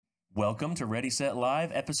Welcome to Ready, Set,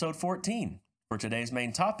 Live, episode 14. For today's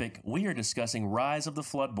main topic, we are discussing Rise of the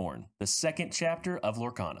Floodborn, the second chapter of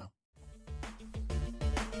Lorcana.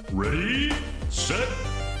 Ready, set,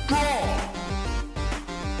 draw!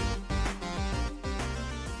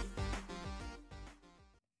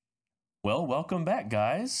 Well, welcome back,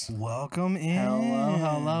 guys. Welcome in.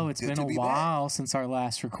 Hello. It's Good been to a be while since our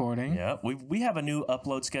last recording. Yeah, we have a new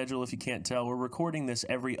upload schedule, if you can't tell. We're recording this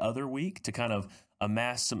every other week to kind of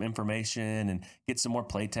amass some information and get some more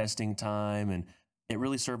playtesting time, and it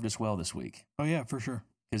really served us well this week. Oh, yeah, for sure.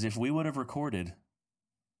 Because if we would have recorded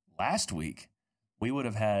last week, we would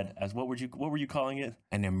have had, as what were you calling it?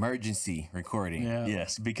 An emergency recording. Yeah.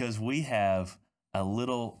 Yes, because we have a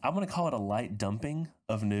little, I'm going to call it a light dumping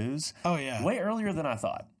of news. Oh, yeah. Way earlier than I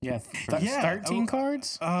thought. Yeah. Yeah. 13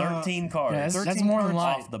 cards? 13 cards. yeah, that's 13 more than cards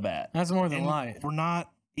light. off the bat. That's more than And light. we're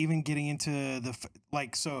not even getting into the,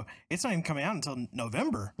 so it's not even coming out until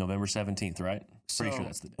November. November 17th, right? Pretty sure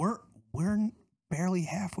that's the day. We're barely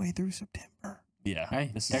halfway through September. Yeah. Hey,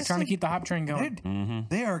 This they're is- trying to keep the hype train going.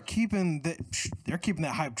 They are keeping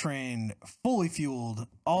that hype train fully fueled,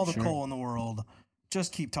 all the Sure. coal in the world.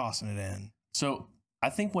 Just keep tossing it in. So I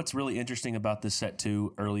think what's really interesting about this set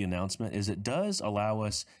 2 early announcement is it does allow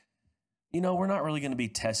us, we're not really going to be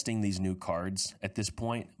testing these new cards at this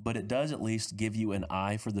point, but it does at least give you an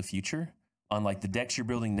eye for the future on like the decks you're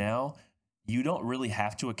building now. You don't really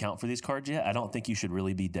have to account for these cards yet. I don't think you should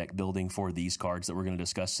really be deck building for these cards that we're going to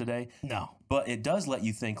discuss today. No. But it does let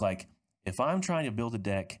you think like, if I'm trying to build a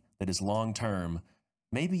deck that is long term,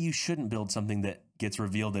 maybe you shouldn't build something that gets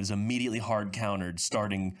revealed that is immediately hard countered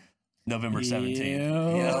starting November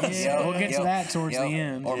 17th. We'll get to that towards the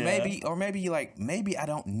end. Or Yeah. maybe you're like, maybe I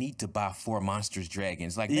don't need to buy 4 monsters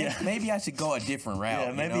dragons. Like Yeah. maybe I should go a different route.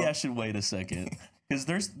 Yeah, maybe I should wait a second.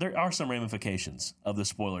 Because there are some ramifications of the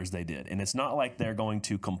spoilers they did. And it's not like they're going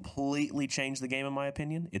to completely change the game, in my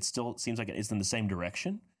opinion. It still seems like it's in the same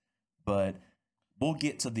direction. But we'll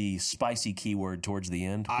get to the spicy keyword towards the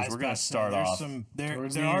end. Because we're going to start off. There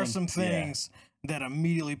towards the are end. some things that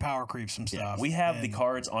immediately power creep some Yeah, stuff. we have the And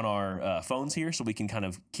cards on our phones here, so we can kind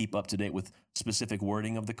of keep up to date with specific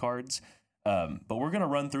wording of the cards. But we're going to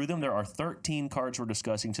run through them. There are 13 cards we're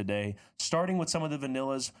discussing today, starting with some of the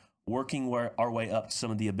vanillas, working our way up to some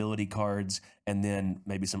of the ability cards, and then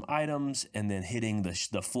maybe some items, and then hitting the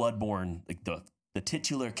Floodborn, like the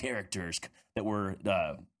titular characters that we're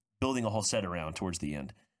building a whole set around towards the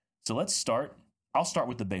end. So let's start. I'll start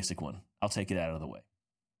with the basic one. I'll take it out of the way.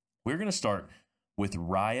 We're going to start with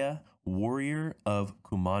Raya, Warrior of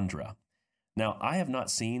Kumandra. Now, I have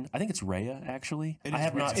not seen, I think it's Raya, actually. It I is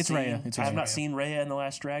have Raya. not It's seen, Raya. It's I have Raya. not seen Raya and the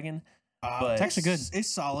Last Dragon. But it's actually good.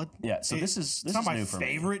 It's solid. Yeah, so this is It's not my new for me.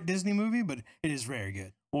 favorite Disney movie, but it is very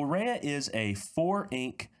good. Well, Raya is a 4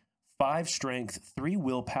 ink, 5 strength, 3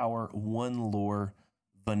 willpower, 1 lore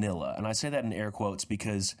vanilla. And I say that in air quotes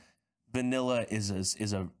because vanilla is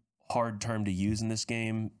a hard term to use in this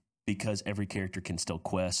game because every character can still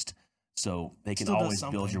quest. So they can Still does always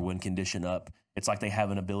build something. your win condition up. It's like they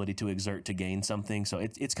have an ability to exert to gain something. So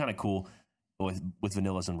it's kind of cool with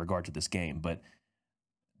vanillas in regard to this game. But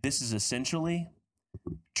this is essentially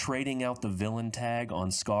trading out the villain tag on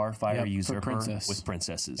Scar, Fire Yep, for Usurper princess. with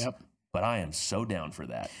princesses. Yep. But I am so down for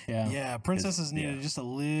that. Yeah. Yeah, princesses yeah. needed just a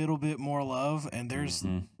little bit more love, and there's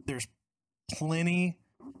plenty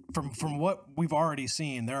from what we've already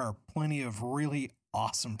seen. There are plenty of really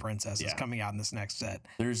awesome princesses Yeah. coming out in this next set.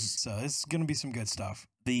 There's So it's gonna be some good stuff.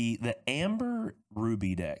 the Amber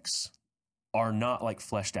Ruby decks are not like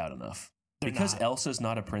fleshed out enough. They're Because not. Elsa's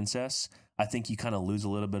not a princess, I think you kind of lose a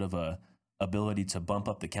little bit of a ability to bump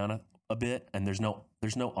up the count a bit, and there's no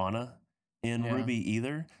Anna in Yeah. Ruby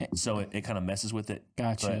either, so it kind of messes with it.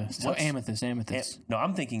 Gotcha. But So what's- Amethyst. No,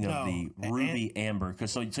 I'm thinking of No, the a- Ruby Amber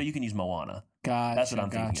because so you can use Moana. Gotcha. That's what I'm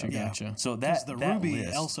thinking gotcha. of. Yeah. Gotcha. So Because that the Ruby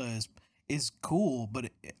list, Elsa is cool,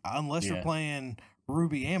 but unless Yeah. you're playing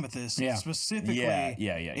Ruby Amethyst Yeah. specifically Yeah.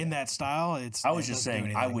 in that style, it's. I was it just doesn't do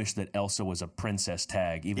saying, I anything. wish that Elsa was a princess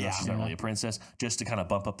tag, even though Yeah. she's not really a princess, just to kind of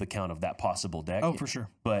bump up the count of that possible deck. Oh, for sure.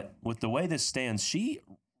 But with the way this stands,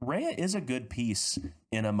 Rhea is a good piece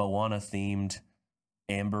in a Moana themed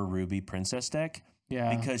Amber Ruby princess deck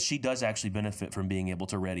Yeah. because she does actually benefit from being able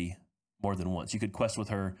to ready more than once. You could quest with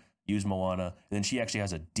her, use Moana, and then she actually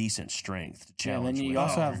has a decent strength to Yeah, and then challenge. you with.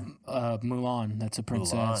 also have Mulan. That's a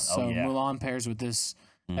princess. Mulan, oh, So yeah. Mulan pairs with this.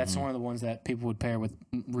 That's Mhm. one of the ones that people would pair with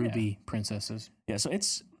Ruby princesses. Yeah, so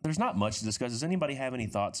there's not much to discuss. Does anybody have any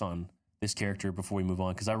thoughts on this character before we move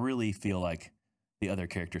on? Because I really feel like the other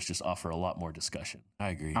characters just offer a lot more discussion. I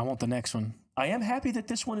agree. I want the next one. I am happy that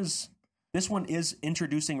this one is This one is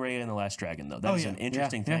introducing Raya and the Last Dragon, though. That is an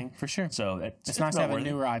interesting thing. for sure. So It's nice to have a noteworthy.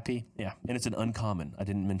 newer IP. Yeah, and it's an uncommon. I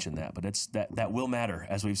didn't mention that, but that will matter,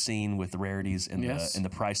 as we've seen with the rarities and the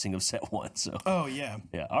pricing of set one. So Oh yeah.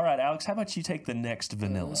 yeah. All right, Alex, how about you take the next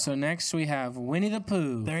vanilla? So next we have Winnie the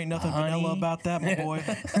Pooh. There ain't nothing vanilla about that, my boy.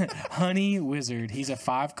 Honey Wizard. He's a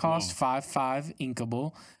 5-cost, 5/5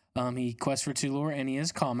 inkable. He quests for 2 lore and he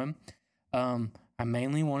is common. I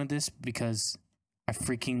mainly wanted this because I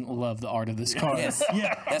freaking love the art of this card. Yes.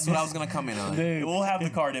 Yeah. That's what I was gonna comment on. Dude, We'll have the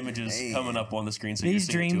card images coming up on the screen. So these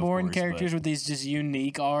you can see it too, of Dreamborn course, characters but- with these just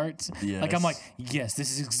unique arts. Like I'm like, yes,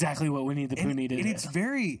 this is exactly what Winnie the Pooh needed. And it's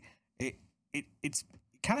very it's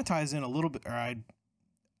kind of ties in a little bit,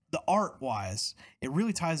 the art wise, it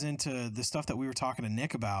really ties into the stuff that we were talking to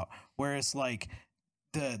Nick about, where it's like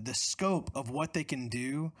the scope of what they can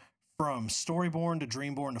do from Storyborn to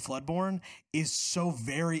Dreamborn to Floodborn is so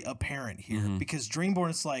very apparent here, because Dreamborn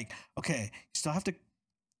is like, okay, you still have to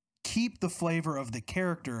keep the flavor of the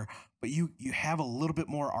character, but you have a little bit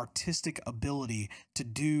more artistic ability to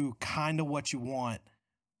do kind of what you want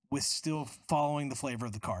with still following the flavor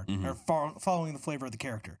of the card or following the flavor of the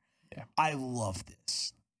character. Yeah. I love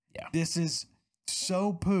this. Yeah. This is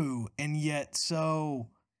so Pooh and yet so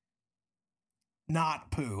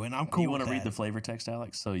not Pooh, and I'm cool. You want to read the flavor text,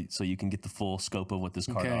 Alex, so you can get the full scope of what this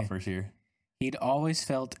card Okay. offers here. He'd always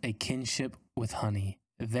felt a kinship with honey.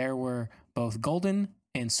 There were both golden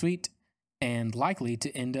and sweet and likely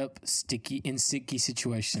to end up sticky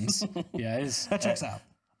situations. Yeah, That checks out.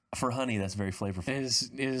 For honey, that's very flavorful.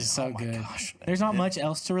 it is so Oh my good. gosh. There's not much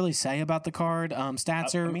else to really say about the card.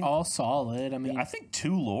 Stats are mean- all solid. I mean, I think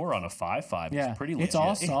 2 lore on a 5/5 yeah, is pretty legit. it's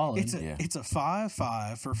all solid. It's a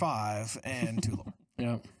 5/5 for 5 and 2 lore.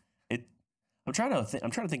 yeah. I'm trying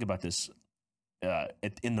to think about this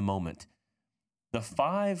in the moment. The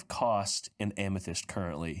 5 cost in Amethyst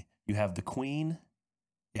currently, you have the Queen,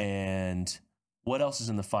 and what else is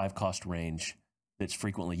in the 5 cost range that's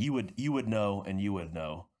frequently you would know, and you would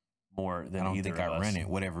know more than I don't either think of I us. run it,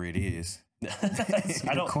 whatever it is.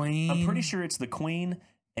 I don't. Queen. I'm pretty sure it's the Queen,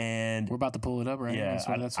 and We're about to pull it up right now. yeah, That's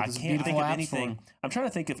what I this can't beautiful think of app's anything. for. I'm trying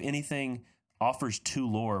to think if anything offers 2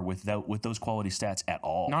 lore with those quality stats at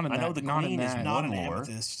all. Not in I know that- the not in Queen is that. Not 1 an lore.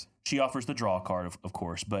 amethyst. She offers the draw card, of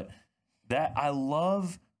course, but that I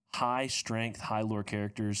love high strength, high lore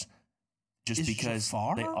characters just Is because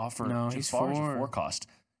Jafar? they offer. No, he's Jafar's a 4. 4 cost.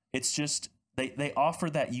 It's just they offer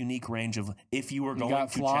that unique range of if you were You going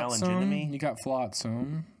got to challenge enemy. Flotsam. You got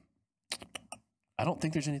Flotsam. I don't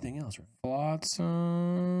think there's anything else. Right?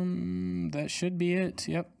 Flotsam. That should be it.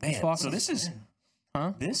 Yep. Man, Flotsam. so this is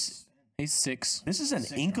Huh? this He's 6. This is an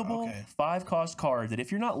inkable okay. 5 cost card that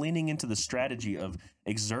if you're not leaning into the strategy of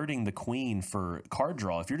exerting the Queen for card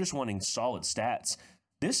draw, if you're just wanting solid stats,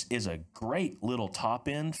 this is a great little top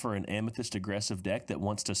end for an Amethyst aggressive deck that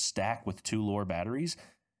wants to stack with 2 lore batteries.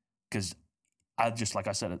 Because like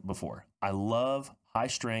I said it before, I love high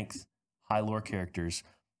strength, high lore characters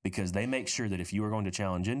because they make sure that if you are going to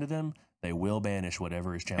challenge into them, they will banish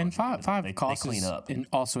whatever is challenging. And five they cost clean is up.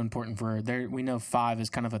 also important for there. We know 5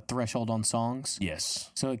 is kind of a threshold on songs,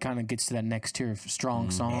 Yes. so it kind of gets to that next tier of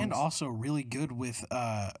strong songs. And also really good with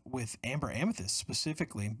Amber Amethyst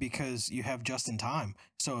specifically because you have just in time.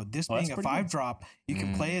 So this Well, that's being a pretty 5-drop, you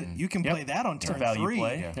can play it. You can play that on turn value 3,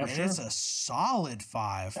 play, yeah, for and sure. it's a solid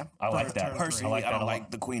 5. I like for that. turn Personally, three. I like that I a don't lot.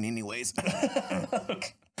 like the Queen anyways.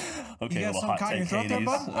 Okay, You got little some hot caught in your take, throat there,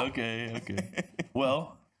 Hades. bud? Okay.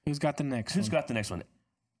 Well, Who's got the next who's one? got the next one?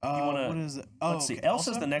 What is it? Oh, Let's see. okay.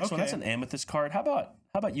 Elsa's the next one. Okay. That's an Amethyst card. How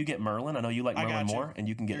about you get Merlin? I know you like I Merlin got you. more, and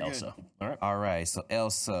you can get You're Elsa. All right. All right, so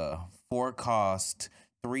Elsa, 4 cost,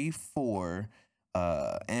 3/4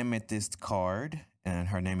 amethyst card, and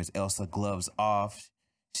her name is Elsa Gloves Off.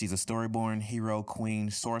 She's a Storyborn hero, queen,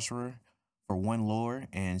 sorcerer for 1 lore,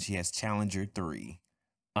 and she has Challenger 3.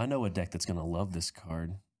 I know a deck that's gonna love this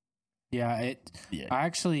card. Yeah, Yeah. I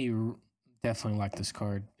actually definitely like this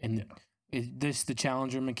card, and the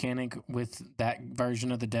challenger mechanic with that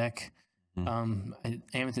version of the deck.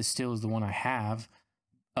 Amethyst Steel is the one I have.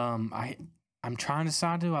 I'm trying to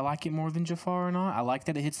decide do I like it more than Jafar or not. I like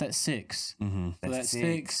that it hits that 6. Mm-hmm. So that's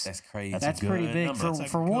 6. That's crazy. That's That's a pretty good big number. That's a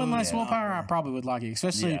for one good less willpower. I number. probably would like it,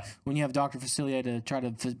 especially Yeah. when you have Dr. Facilier to try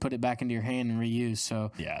to put it back into your hand and reuse.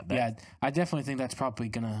 So Yeah. I definitely think that's probably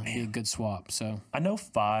gonna be a good swap. So I know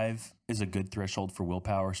 5 is a good threshold for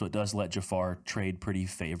willpower, so it does let Jafar trade pretty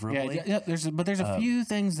favorably. yeah. There's a few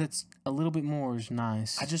things that's a little bit more is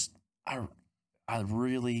nice. I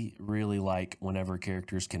really, really like whenever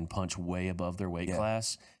characters can punch way above their weight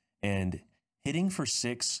class. And hitting for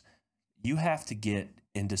 6, you have to get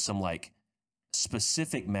into some like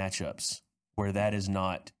specific matchups where that is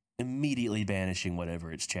not immediately banishing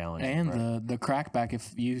whatever it's challenging. And the crackback,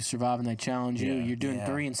 if you survive and they challenge you, Yeah. you're doing Yeah.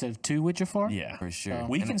 3 instead of 2 with your 4. Yeah. For sure.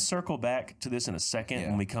 We can circle back to this in a second Yeah.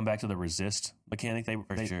 when we come back to the resist mechanic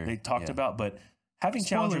sure. they talked Yeah. about, but having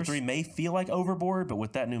Challenger Spoilers. 3 may feel like overboard, but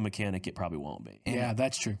with that new mechanic, it probably won't be. Yeah,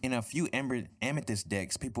 that's true. In a few Amethyst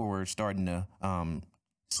decks, people were starting to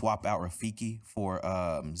swap out Rafiki for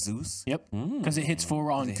Zeus. Yep. Because it hits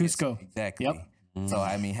 4 on It hits- Cusco. Exactly. Yep. So,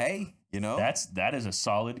 I mean, hey, you know. That is a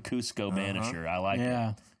solid Cusco banisher. I like it.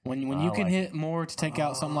 Yeah. When you can like hit more to take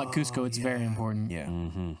out something like Cusco, it's very important. yeah.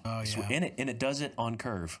 Oh yeah. And it does it on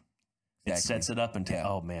curve. It Exactly. sets it up and Yeah.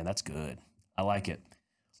 oh man, that's good. I like it.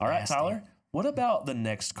 All right, nasty. Tyler. What about the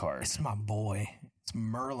next card? It's my boy. It's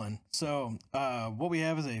Merlin. So what we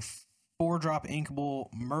have is a 4-drop inkable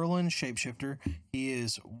Merlin shapeshifter. He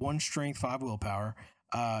is 1 strength, 5 willpower.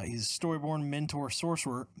 He's Storyborn Mentor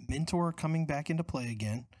Sorcerer. Mentor coming back into play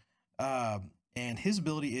again. And his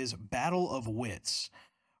ability is Battle of Wits.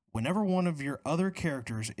 Whenever one of your other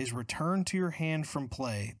characters is returned to your hand from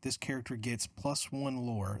play, this character gets +1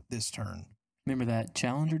 lore this turn. Remember that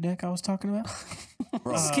Challenger deck I was talking about?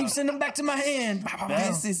 Bro, Just keep sending them back to my hand.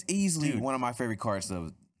 this is easily one of my favorite cards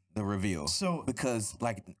of the reveal. So- because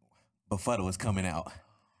like Befuddle is coming out.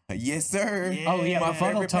 Yes, sir. Oh, yeah, my Befuddle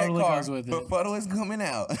favorite pet totally card. goes with it. Befuddle is coming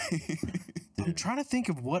out. I'm trying to think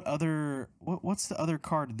of what's the other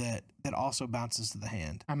card that also bounces to the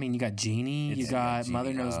hand. I mean, you got Genie, you got Genie,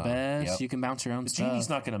 Mother Knows Best. yep. You can bounce your own The stuff. genie's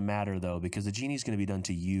not going to matter though because the genie's going to be done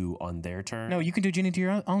to you on their turn. No, you can do Genie to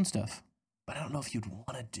your own stuff. But I don't know if you'd want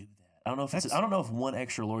to do that. I don't know if I don't know if 1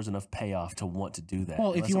 extra lore is enough payoff to want to do that.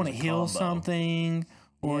 Well, if unless you it want to was a heal combo. something,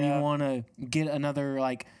 or Yeah. you want to get another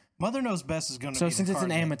like. Mother Knows Best is going to So be since the it's an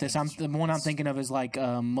card that amethyst, gets- the one I'm thinking of is like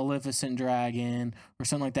Maleficent Dragon or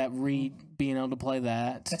something like that. Being able to play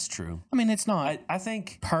that. That's true. I mean, it's not I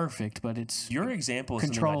think perfect, but it's your example is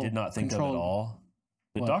something I Control- did not think of at control- all.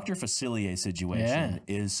 The What? Dr. Facilier situation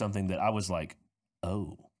is something that I was like,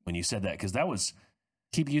 oh, when you said that, because that was,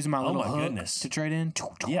 keep using my little my hook goodness. to trade in.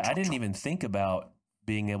 yeah, I didn't even think about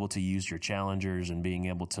being able to use your challengers and being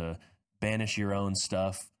able to banish your own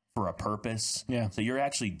stuff for a purpose. Yeah. So you're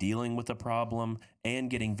actually dealing with a problem and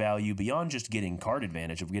getting value beyond just getting card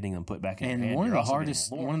advantage of getting them put back in your And hand. one of You're the also getting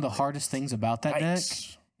hardest lore. one of the hardest things about that deck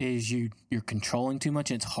Yikes. is you're controlling too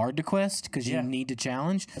much and it's hard to quest because Yeah. you need to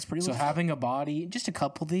challenge. That's pretty So legit. having a body, just a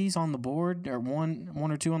couple of these on the board or one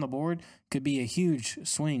or two on the board could be a huge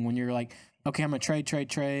swing when you're like, okay, I'm gonna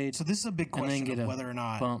trade. So this is a big and then question get of a whether or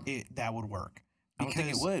not bump. that would work. I don't think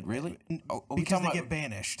it would, really. Oh, we because talking they about- get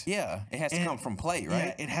banished. Yeah, it has to And- come from play, Yeah,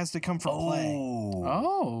 right? it has to come from play.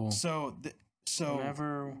 Oh, So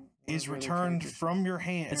whenever is one of the other returned characters- from your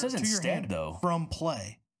hand. It says or to your instead, hand though. from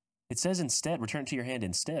play. It says instead, return to your hand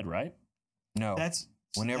instead, right? No. That's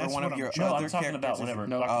Whenever that's one what of your I'm- No, other I'm talking about characters whenever is-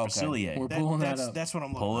 No. Dr. Oh, okay. Facilier. We're pulling that that's, up. That's what I'm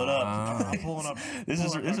looking. Pull it for. up. I'm pulling up. This is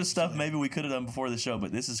pulling this up is stuff Facilier. maybe we could have done before the show,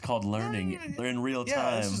 but this is called learning in real Yeah,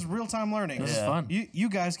 time. this is real time learning. This is Yeah. fun. You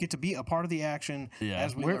guys get to be a part of the action Yeah.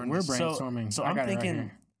 as we We're learn. this. brainstorming. So I I'm got it right thinking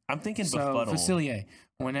here. So befuddle. Facilier,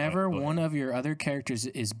 whenever Go ahead. one of your other characters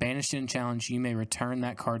is banished in a challenge, you may return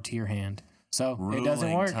that card to your hand. So it doesn't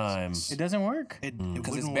Ruling work. time. It doesn't work. It Because it's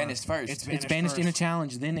wouldn't banished work. first. It's banished in a first.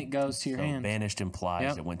 challenge, then it goes to your So hand. banished implies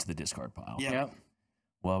Yep. it went to the discard pile. Yeah. Yep.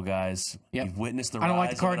 Well, guys, Yep. you've witnessed the I don't like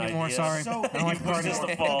rise the card of an anymore, idea. sorry. So- I don't like You've the card witnessed the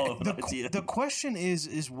anymore. fall of an The, idea. the question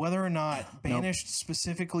is whether or not banished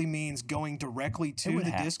specifically means going directly to would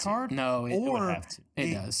the have to. discard. No, it or would have to.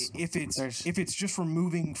 It does. If There's- it's just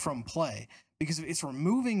removing from play, because if it's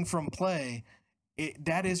removing from play,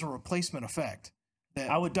 that is a replacement effect. That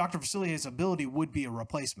I would- Dr. Facilier's ability would be a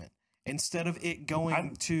replacement instead of it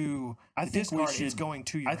going to I the think we discard. should. It's going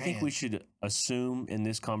to your I think hand. we should assume in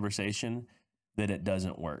this conversation that it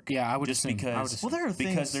doesn't work. Yeah, I would just assume. I would because. assume. Well, there are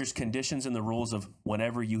because things. there's conditions in the rules of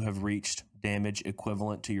whenever you have reached damage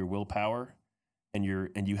equivalent to your willpower, and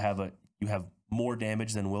you have more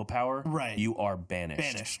damage than willpower, Right. You are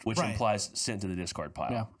banished, which right. implies sent to the discard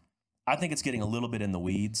pile. Yeah. I think it's getting a little bit in the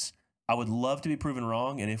weeds. I would love to be proven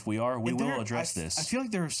wrong, and if we are, we And will there- address I this. feel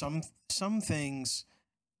like there are some things,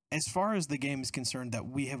 as far as the game is concerned, that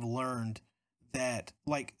we have learned that,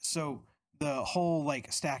 like, so the whole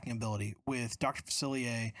like stacking ability with Dr.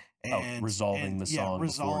 Facilier and resolving the song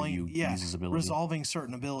before you use his ability. resolving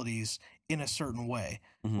certain abilities in a certain way.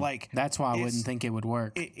 Mhm. Like That's why I it's- wouldn't think it would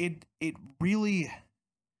work it really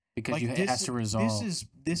because like you this, has to resolve.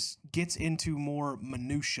 this gets into more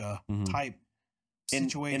minutia Mhm. type in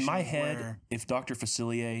situation. my head, where, if Dr.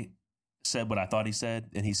 Facilier said what I thought he said,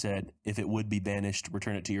 and he said if it would be banished,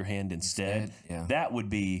 return it to your hand instead, Yeah. that would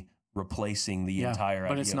be replacing the Yeah, entire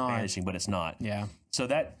but idea it's of not. banishing, but it's not. yeah. So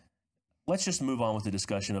that let's just move on with the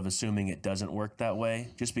discussion of assuming it doesn't work that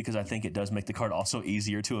way, just because I think it does make the card also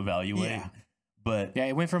easier to evaluate. Yeah. But Yeah,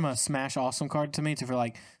 it went from a smash awesome card to me to for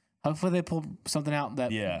like, hopefully they pull something out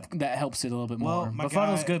that that helps it a little bit Well, more. my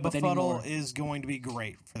Befuddle's guy, good, but they need more. Befuddle is going to be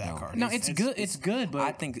great for that card. No, it's good. It's good, but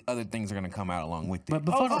I think other things are going to come out along with it. but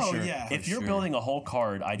Befuddle, oh, sure. yeah. if you're sure. building a whole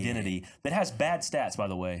card identity that has bad stats, by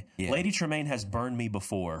the way, Yeah. Lady Tremaine has burned me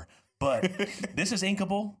before, but this is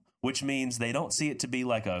inkable, which means they don't see it to be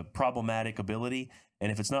like a problematic ability.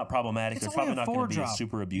 And if it's not problematic, It's there's only probably a not going to be a 4-drop.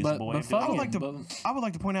 super abusable But way of doing Befuddle- it. I would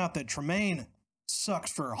like to point out that Tremaine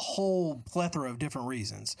sucks for a whole plethora of different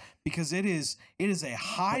reasons because it is a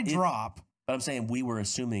high drop. But I'm saying we were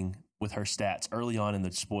assuming with her stats early on in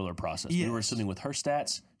the spoiler process. We were Yes. assuming with her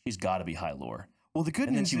stats, she's got to be high lore. Well, the good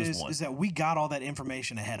And then news she was one. is that we got all that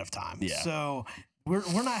information ahead of time. Yeah. So we're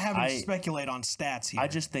not having to speculate on stats here. I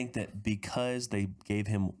just think that because they gave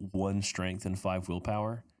him 1 strength and 5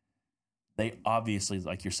 willpower, they obviously,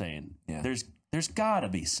 like you're saying, Yeah. there's got to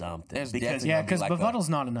be something. There's because definitely- Yeah, be because like a- Befuddle's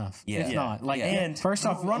not enough. Yeah. It's Yeah. not. Like, Yeah. And first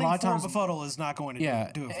off, a running lot of for times, Befuddle is not going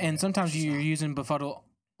to do it. and sometimes you're using Befuddle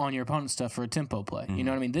on your opponent's stuff for a tempo play. You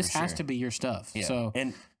know what I mean? This For has sure. to be your stuff. Yeah. So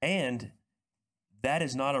and that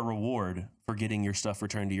is not a reward for getting your stuff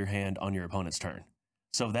returned to your hand on your opponent's turn.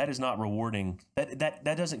 So that is not rewarding. That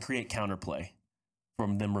doesn't create counterplay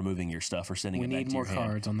from them removing your stuff or sending we it back need to more your hand.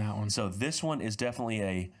 cards on that one. So this one is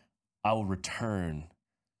definitely I will return.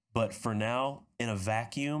 But for now, in a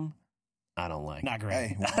vacuum, I don't like Not it. great.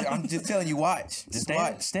 Hey, I'm just telling you, watch. Just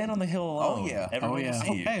watch. Stand on the hill alone. yeah. Everyone Oh, yeah. will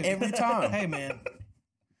see you. Hey, Every time. Hey, man.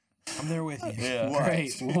 I'm there with you. Yeah.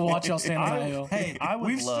 Great. We'll watch y'all stand on that hill. Hey, I would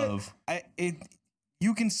we've love.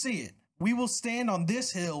 you can see it. We will stand on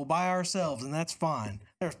this hill by ourselves, and that's fine.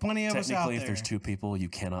 There's plenty of us out Technically, there. if there's 2 people, you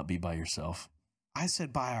cannot be by yourself. I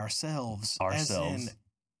said by ourselves. Ourselves. As in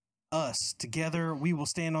us. Together, we will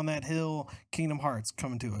stand on that hill. Kingdom Hearts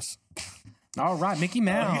coming to us. All right, Mickey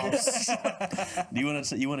Mouse. Do you want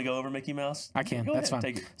to go over Mickey Mouse? I can. Go That's ahead,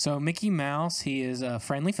 fine. Take it. So Mickey Mouse, he is a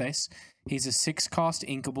friendly face. He's a 6-cost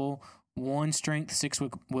inkable, 1 strength, 6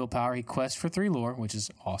 willpower. He quests for 3 lore, which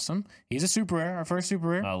is awesome. He's a super rare, our first super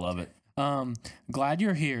rare. I love it. Glad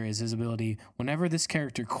You're Here is his ability. Whenever this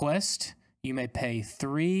character quests, you may pay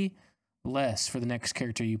 3 less for the next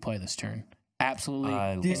character you play this turn. Absolutely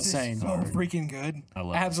I love This insane. is so freaking good. I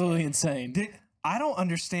love it. Absolutely insane. I don't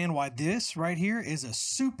understand why this right here is a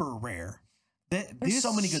super rare. There's This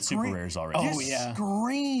so many good super rares already. This Oh, yeah.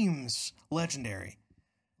 screams legendary.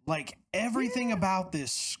 Like everything about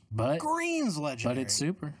this But screams legendary. it's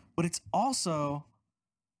super. But it's also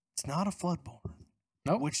it's not a Floodborn.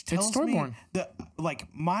 Nope. Which it's tells me Storyborn. that like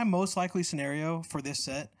my most likely scenario for this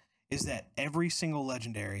set is that every single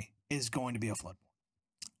legendary is going to be a Floodborn.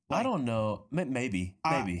 I don't know. Maybe.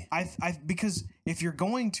 I because if you're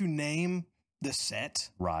going to name the set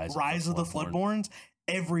Rise of the Floodborns,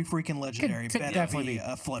 every freaking legendary Could better definitely be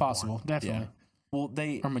a Floodborn. Possible. Definitely. Well,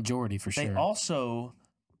 they Or majority for they sure. also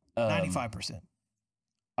 95%.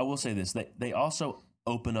 I will say this: they also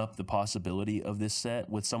open up the possibility of this set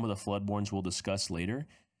with some of the Floodborns we'll discuss later.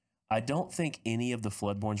 I don't think any of the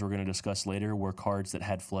Floodborns we're going to discuss later were cards that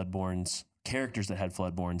had Floodborns, characters that had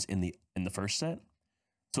Floodborns in the first set.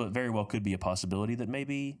 So it very well could be a possibility that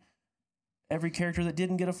maybe every character that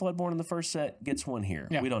didn't get a Floodborn in the first set gets one here.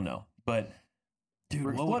 Yeah. We don't know, but Dude,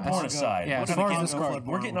 what would Floodborn I aside, Yeah, we're, as gonna far get- as this card-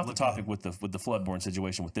 we're getting off the look at topic with the Floodborn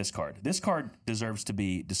situation with this card. This card deserves to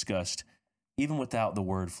be discussed even without the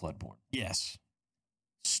word Floodborn. Yes.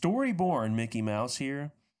 Storyborn Mickey Mouse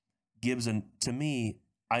here gives to me,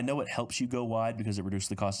 I know it helps you go wide because it reduces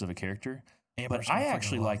the cost of a character, Amber's but I gonna freaking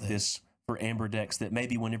actually love like this for Amber decks that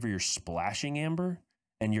maybe whenever you're splashing Amber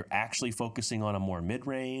and you're actually focusing on a more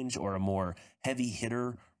mid-range or a more heavy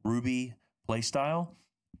hitter Ruby playstyle,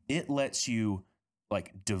 it lets you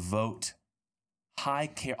like devote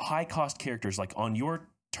high cost characters like on your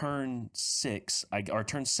turn 6 or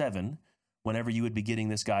turn 7, whenever you would be getting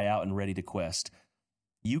this guy out and ready to quest,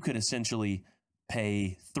 you could essentially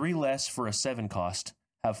pay 3 less for a 7 cost,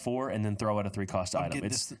 have 4, and then throw out a 3 cost I'm item. getting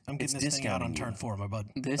It's this thing out on discounting turn you. 4, my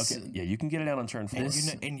bud. This Okay, yeah, you can get it out on turn 4.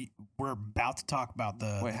 We're about to talk about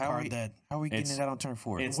the Wait, how are card we, that how are we getting It's- it out on turn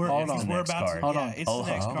 4? it's- we're, Hold on. we're Next about card. to. Hold Yeah, on. it's the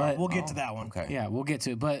next Oh, card. but- We'll get to that one. Okay. Yeah, we'll get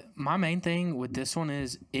to it. But my main thing with this one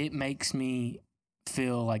is it makes me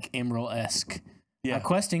feel like Emerald-esque. Yeah. I'm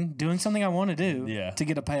questing, doing something I want to do Yeah. to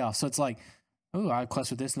get a payoff. So it's like, oh, I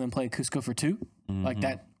quest with this and then play Cusco for 2. Like Mhm.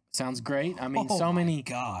 that sounds great. I mean, Oh so my many,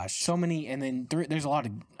 gosh. and then there's a lot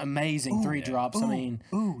of amazing 3 drops. I mean,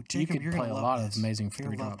 Jacob, could you're play gonna a love lot of this. amazing You're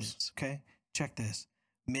 3 gonna love drops. this, okay, check this.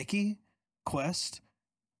 Mickey, quest,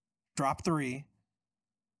 drop 3,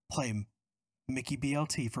 play Mickey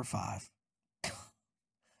BLT for 5.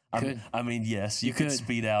 I mean, yes, you You could could.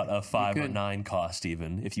 speed out a 5 or could. 9 cost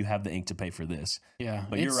even if you have the ink to pay for this. Yeah.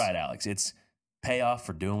 But you're right, Alex. It's payoff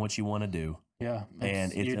for doing what you want to do. Yeah.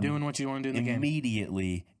 And it's you're doing what you want to do in the game.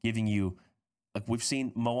 Immediately giving you, like we've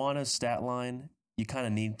seen Moana's stat line, you kind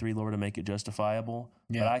of need 3 lore to make it justifiable.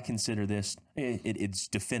 Yeah. But I consider this, it's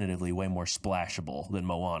definitively way more splashable than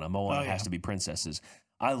Moana. Moana has to be princesses.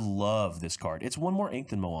 I love this card. It's 1 more ink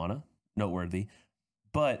than Moana, noteworthy.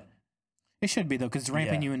 But It should be, though, because it's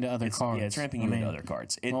ramping you into other cards. Yeah, it's ramping you into other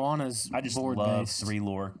cards. Moana's I just board love based. 3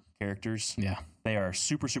 lore characters. Yeah. They are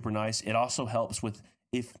super, super nice. It also helps with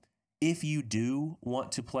if you do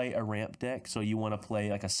want to play a ramp deck, so you want to play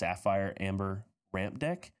like a Sapphire Amber ramp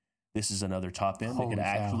deck, this is another top end that Holy could cow,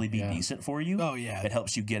 actually be yeah. decent for you. Oh, yeah. It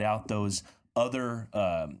helps you get out those other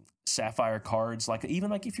Sapphire cards, like even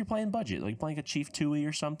like if you're playing budget, like playing a Chief Tui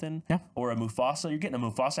or something, or a Mufasa. You're getting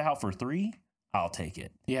a Mufasa out for 3. I'll take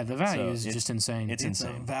it. Yeah, the value So is it's- just insane. It's It's a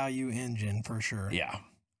insane. value engine for sure. Yeah.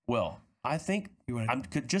 Well, I think You wanna-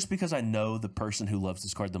 just because I know the person who loves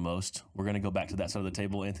this card the most, we're gonna go back to that side of the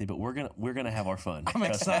table, Anthony. But we're gonna have our fun. I'm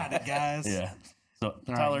excited, guys. Yeah. So All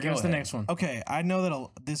right, Tyler, give go us the ahead. next one. Okay, I know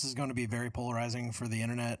that this is going to be very polarizing for the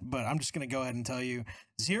internet, but I'm just going to go ahead and tell you,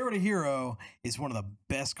 Zero to Hero is one of the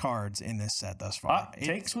best cards in this set thus far. Hot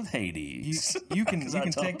takes with Hades. You can 'Cause you I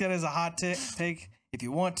can don't- take that as a hot take if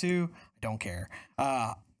you want to. I don't care.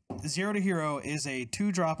 Zero to Hero is a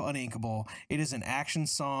 2-drop uninkable. It is an action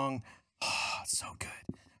song. It's so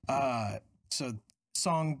good. So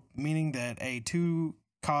song meaning that a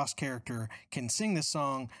 2-cost character can sing this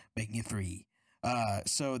song, making it 3.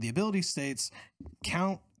 So the ability states,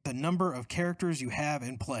 count the number of characters you have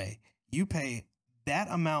in play. You pay that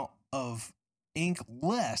amount of ink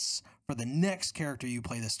less for the next character you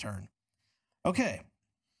play this turn. Okay.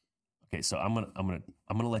 Okay, so I'm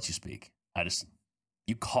gonna let you speak.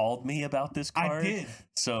 You called me about this card. I did.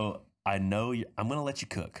 So I know I'm gonna let you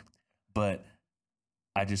cook, but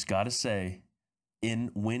I just gotta say,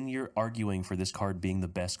 when you're arguing for this card being the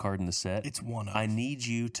best card in the set, It's one of. I need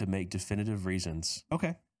you to make definitive reasons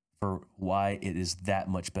Okay. for why it is that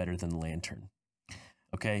much better than Lantern.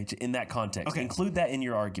 Okay, in that context, Okay. include that in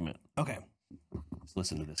your argument. Okay. Let's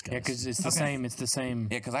listen to this, guys. Yeah, because it's the Okay. same. It's the same.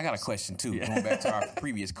 Yeah, because I got a question too. Yeah. Going back to our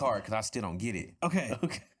previous card, because I still don't get it. Okay.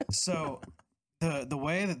 Okay. So the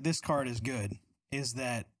way that this card is good is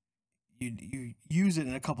that you use it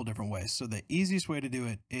in a couple different ways. So the easiest way to do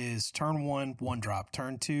it is turn 1, 1-drop,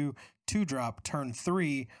 turn 2, 2-drop, turn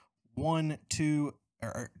 3, 1, 2,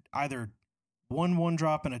 or either 1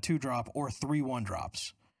 1-drop and a 2-drop, or 3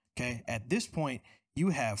 1-drops. Okay. At this point, you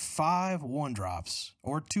have 5 1-drops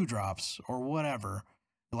or 2-drops or whatever.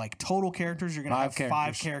 Like total characters, you're gonna have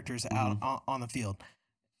 5 characters out on the field,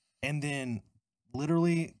 and then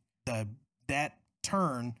literally that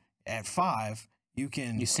turn at 5, you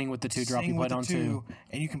can You sing with the 2-drop you sing with played the on 2.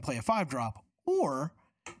 and you can play a 5-drop, or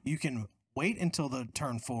you can wait until the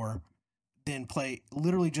turn 4, then play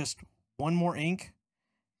literally just 1 more ink,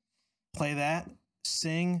 play that,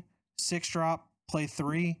 sing 6-drop, play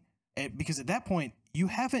 3, because at that point you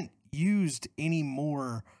haven't used any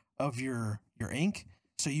more of your ink,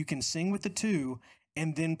 so you can sing with the 2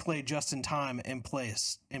 and then play just in time and play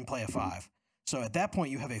a 5. So at that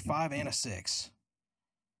point you have a 5 and a 6.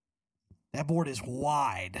 That board is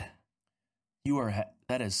wide.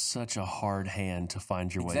 That is such a hard hand to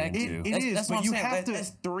find your way Exactly. into. It is, That's but what I'm you saying. have to- That's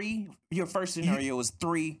 3. Your first scenario was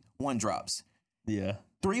 3 1-drops. Yeah.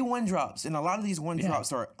 3 1-drops, and a lot of these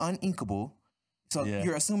 1-drops are uninkable. So Yeah.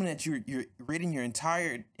 you're assuming that you're reading your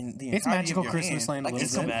entire It's magical Christmas Land a Like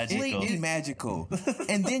little it's bit. completely magical.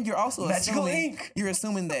 And then you're also Magical assuming ink. you're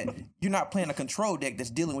assuming that you're not playing a control deck that's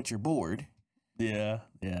dealing with your board. Yeah.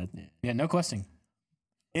 Yeah, no questing.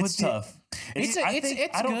 It's But the- tough. It's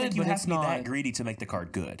I don't good, think you but have it's to be that not- greedy to make the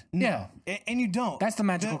card good. Yeah. And you don't. That's the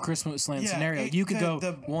magical The- Christmas Land yeah, scenario. it- You could the- go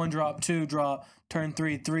the- 1-drop, 2-drop, turn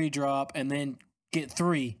 3, 3-drop, and then get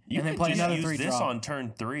 3, You and then could play just another use 3-drop. this on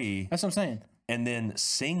turn 3 That's what I'm saying. and then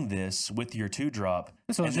sing this with your 2-drop.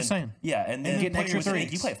 That's what I was and just then- saying. Yeah, and then get an play extra with 3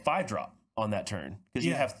 ink. You play a 5-drop on that turn because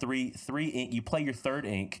you Yeah. have three ink. You play your 3rd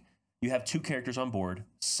ink. You have 2 characters on board.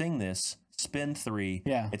 Sing this. Spend 3.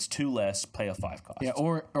 Yeah. It's 2 less. Pay a 5 cost. Yeah,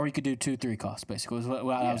 or you could do 2, 3 costs, basically, is what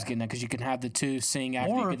I was getting at, because you can have the 2 sing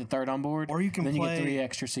after Or- you get the 3rd on board, or you can then you play- get 3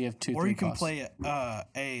 extra, so you have 2, or 3 you can costs. play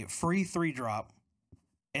a free 3-drop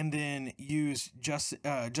and then use just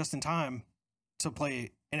in time to play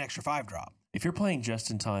an extra 5-drop. If you're playing just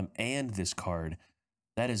in time and this card,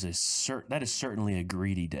 that is certainly a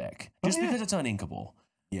greedy deck. Just yeah. because it's uninkable.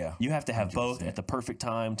 Yeah. You have to have both at the perfect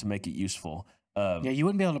time to make it useful. Yeah, you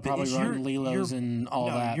wouldn't be able to probably issue- run Lilos and all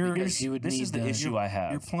no, that you're- because you would This need is the issue I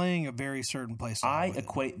have. You're playing a very certain play style. I with it.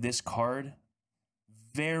 equate this card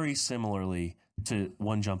very similarly to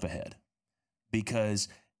One Jump Ahead because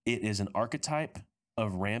it is an archetype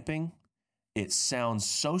of ramping. It sounds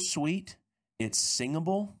so sweet, it's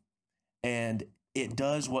singable, and it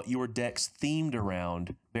does what your deck's themed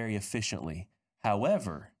around very efficiently.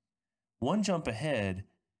 However, One Jump Ahead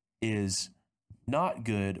is not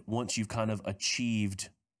good once you've kind of achieved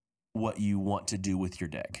what you want to do with your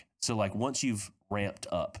deck. So, like, once you've ramped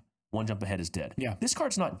up, One Jump Ahead is dead. Yeah. This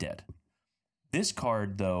card's not dead. This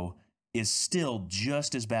card, though, is still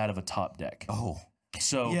just as bad of a top deck. Oh,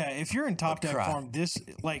 So, Yeah, if you're in top deck cry. form, this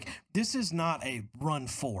is not a run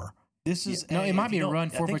 4. This is No, it might be you a don't- run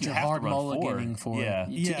I four, think but you you're have to hard run mulliganing four. for Yeah. it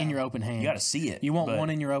Yeah. in your open hand. you got to see it. You want but one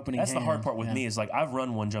in your opening That's hand. the hard part with Yeah. me is like I've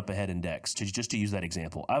run One Jump Ahead in decks just to use that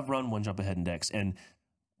example. I've run One Jump Ahead in decks, and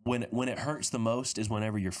when it hurts the most is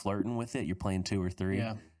whenever you're flirting with it. You're playing 2 or 3.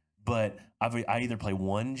 Yeah. But I either play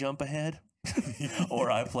One Jump Ahead or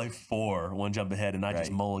I play 4 One Jump Ahead, and I just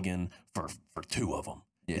Right. mulligan for 2 of them.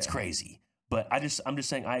 It's Yeah. crazy. But I'm just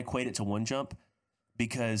saying I equate it to One Jump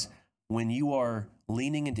because when you are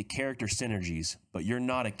leaning into character synergies, but you're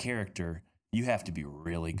not a character, you have to be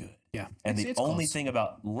really good. Yeah. And It's the only close. thing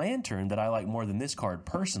about Lantern that I like more than this card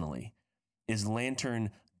personally is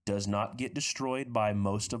Lantern does not get destroyed by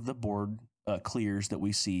most of the board clears that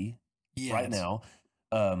we see Yeah, right now.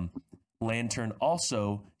 Lantern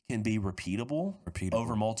also can be repeatable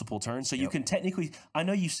over multiple turns. So you can technically, I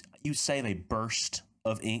know you save a burst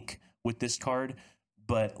of ink with this card,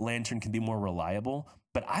 but Lantern can be more reliable.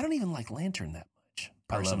 But I don't even like Lantern that much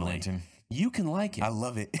I love personally. Lantern. You can like it. I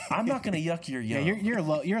love it. I'm not going to yuck your Yeah, yum.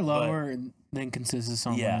 you're lower than consensus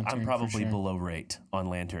on Yeah, Lantern, I'm for probably sure. below rate on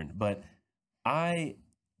Lantern, but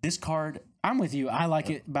this card I'm with you. I like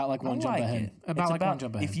it about like I one jump like ahead. it. About It's like one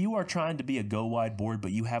jump ahead. If you are trying to be a go wide board,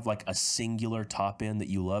 but you have like a singular top end that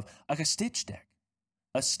you love, like a Stitch deck.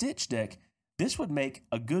 A Stitch deck, this would make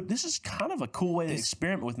a good. This is kind of a cool way to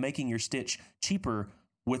experiment with making your Stitch cheaper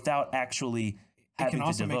without actually it having can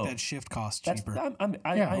also to make devote. that shift cost That's, cheaper. I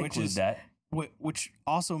which include is- that. Which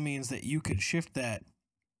also means that you could shift that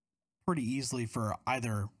pretty easily for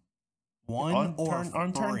either one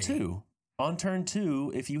on turn three. 2. On turn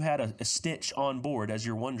 2, if you had a Stitch on board as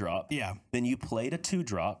your 1-drop, Yeah, then you played a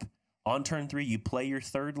 2-drop. On turn 3, you play your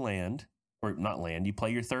third land, or not land, you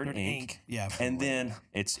play your third Third ink. Yeah, And then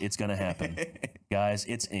it's going to happen. Guys,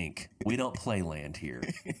 it's ink. We don't play land here.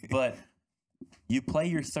 But you play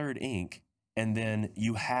your third ink, and then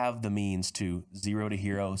you have the means to 0 to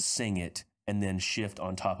hero, sing it, and then shift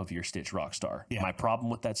on top of your Stitch Rockstar. Yeah. My problem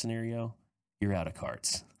with that scenario, you're out of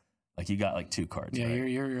cards. Like you got like 2 cards. yeah, right?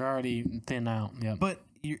 you're already thin out. Yeah. but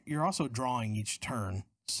you're also drawing each turn.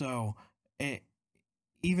 So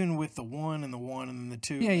even with the 1 and the 1 and then the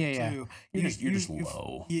 2, Yeah, and yeah, the yeah. 2, You're just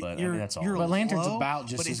low. But I mean, that's all. But Lantern's low, about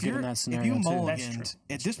just but as if good in you're- that If scenario, you too. That's mulliganed true. at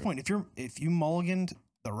That's this true. point, if you mulliganed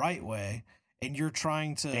the right way and you're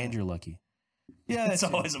trying to And you're lucky. yeah, It's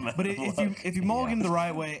that's it. always a matter But of if luck. you mulligan Yeah. the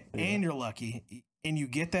right way and you're lucky and you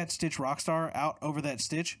get that Stitch Rockstar out over that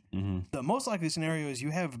Stitch, Mm-hmm. the most likely scenario is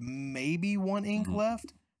you have maybe 1 ink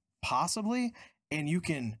left, possibly, and you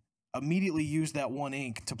can immediately use that 1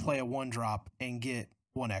 ink to play a 1-drop and get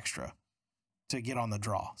 1 extra to get on the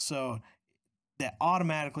draw. So that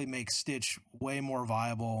automatically makes Stitch way more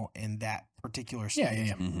viable in that particular stage. Yeah,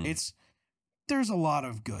 yeah, yeah. Mhm. There's a lot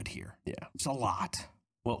of good here. Yeah. It's a lot.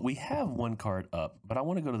 Well, we have 1 card up, but I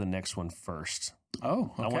want to go to the next one first.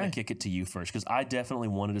 Oh, I want to okay. kick it to you first because I definitely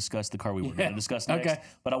want to discuss the card we were Yeah. going to discuss next. Okay.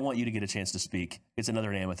 But I want you to get a chance to speak. It's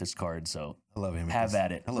another amethyst card, so I love him. have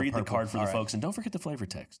at it. I love Read the purple. card for All the right. folks, and don't forget the flavor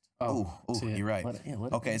text. Oh, see it. you're right. Let it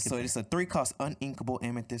Okay, get so there. it's a 3-cost uninkable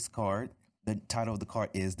amethyst card. The title of the card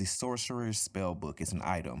is The Sorcerer's Spellbook. It's an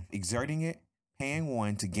item. Exerting it, paying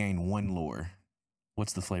 1 to gain 1 lore.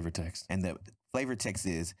 What's the flavor text? And the flavor text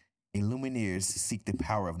is Illumineers seek the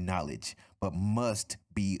power of knowledge, but must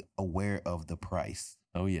be aware of the price.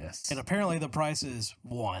 Oh, yes. And apparently the price is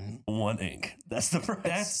 1. 1 ink. That's the price.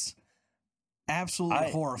 That's absolutely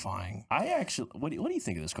I- horrifying. I actually, what do you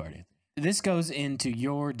think of this card, Anthony? This goes into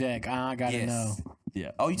your deck. I gotta Yes. know.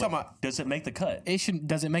 Yeah. Oh, you talking about? Does it make the cut? It should.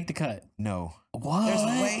 Does it make the cut? No. What? There's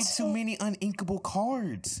way too many uninkable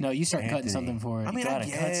cards. No, you start cutting Anthony, something for it. I mean, Gotta I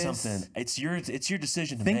cut guess. something. It's your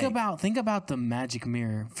decision to think make. about the magic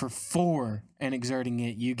mirror for 4 and exerting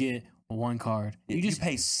it. You get 1 card. You just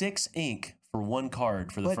pay 6 ink for 1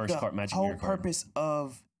 card for the But first the card, magic whole mirror card. purpose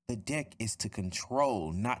of the deck is to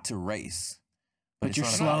control, not to race. But it's you're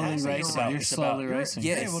not slowly about- racing. about- You're it's slowly about- racing.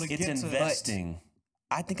 Yes. able to It's get to- investing.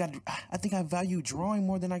 I think I value drawing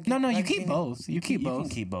more than I. No, you value keep getting- both. You keep You both. can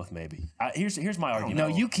keep both, maybe. Here's my argument. No,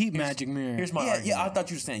 you keep Magic Mirror. Here's my Yeah, argument. I thought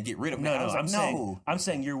you were saying get rid of. No, it. I was like, I'm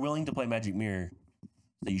saying you're willing to play Magic Mirror,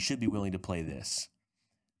 so you should be willing to play this.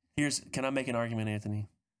 Can I make an argument, Anthony?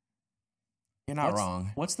 You're not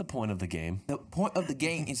wrong. What's the point of the game? The point of the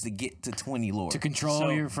game is to get to 20 lore. To control So,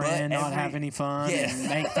 your friend, but not have any fun, Yes. and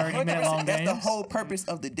make 30-minute long That's games. the whole purpose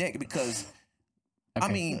of the deck because, I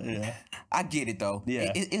Okay. mean, I get it though.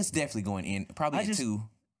 Yeah. It's definitely going in. Probably I a just- 2.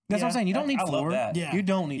 That's what I'm saying. You don't need I love 4. that. Yeah. You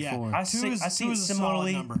don't need Yeah. 4. I Two see is it a solid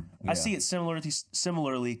similarly. number. I see it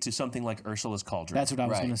similarly to something like Ursula's Cauldron. That's what I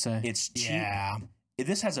was Right. going to say. It's cheap. Yeah.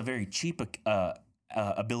 This has a very cheap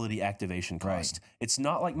ability activation cost. It's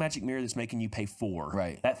not like Magic Mirror that's making you pay 4.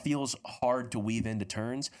 Right. That feels hard to weave into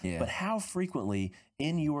turns. Yeah. But how frequently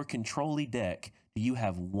in your control-y deck do you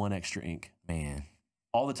have 1 extra ink? Man.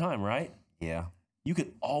 All the time, right? Yeah. You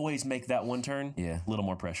could always make that 1 turn. Yeah. A little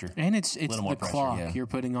more pressure. And it's Little more the pressure, clock yeah. you're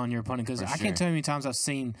putting on your opponent. Because For I sure. can't tell you how many times I've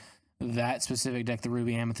seen that specific deck, the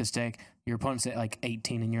Ruby Amethyst deck, your opponent's at like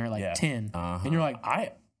 18 and you're at like Yeah. 10. Uh-huh. And you're like,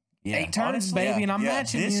 Yeah. 8 turns, honestly, baby, yeah, and I'm yeah.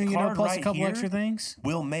 matching This you, card plus right a couple here extra things.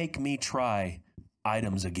 will make me try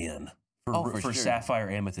items again For sure.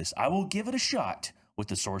 Sapphire Amethyst. I will give it a shot with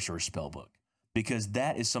the Sorcerer's Spellbook because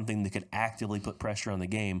that is something that could actively put pressure on the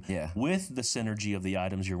game Yeah. with the synergy of the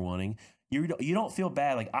items you're wanting. You don't feel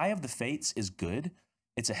bad. Like Eye of the Fates is good.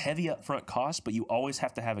 It's a heavy upfront cost, but you always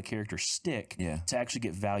have to have a character stick Yeah. to actually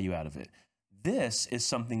get value out of it. This is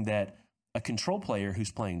something that a control player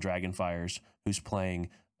who's playing Dragonfires, who's playing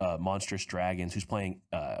Monstrous Dragons, who's playing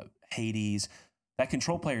Hades, that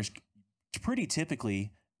control player's pretty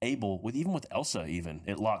typically able, even with Elsa,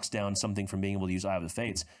 it locks down something from being able to use Eye of the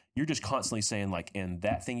Fates. You're just constantly saying like, and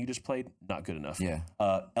that thing you just played, not good enough. Yeah.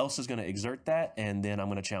 Elsa's going to exert that, and then I'm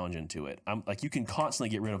going to challenge into it. I'm like, you can constantly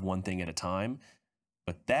get rid of one thing at a time,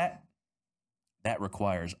 but that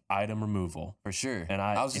requires item removal. For sure. And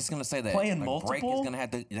I was just gonna say that playing Break multiple- is gonna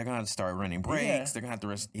have to. They're gonna have to start running breaks. Yeah. They're gonna have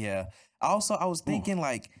to. Yeah. Also, I was thinking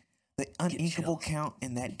like the uninkable chills. count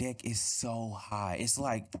in that deck is so high. It's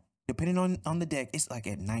like depending on the deck, it's like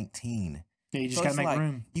at 19. Yeah, you just So got to it's make like,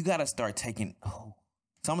 room. You got to start taking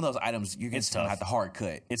some of those items. You're It's gonna tough. have to hard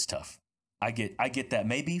cut. It's tough. I get that.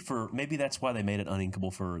 Maybe that's why they made it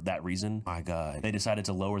uninkable for that reason. My God. They decided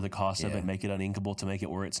to lower the cost of Yeah. it, make it uninkable to make it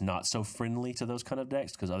where it's not so friendly to those kind of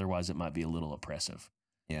decks, because otherwise it might be a little oppressive.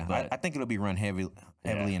 Yeah. but- I think it'll be run heavily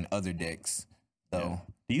in other decks though.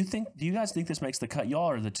 Do you guys think this makes the cut? Y'all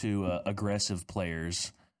are the two aggressive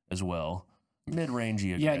players as well.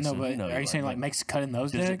 Mid-rangey aggressive. Yeah, no, but know are you saying like makes the cut in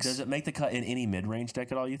those decks? does it make the cut in any mid-range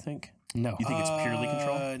deck at all, you think? No. You think it's purely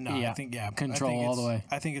control? No, Yeah. I think I Control think all it's- the way.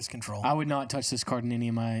 I think it's control. I would not touch this card in any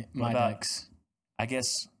of my about- decks. I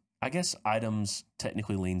guess items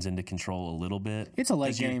technically leans into control a little bit. It's a late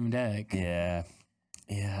 'cause you- game deck. Yeah.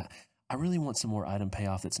 I really want some more item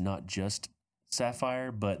payoff that's not just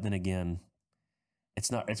Sapphire, but then again,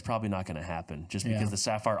 it's probably not going to happen just because Yeah. the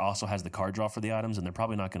Sapphire also has the card draw for the items, and they're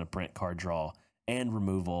probably not going to print card draw and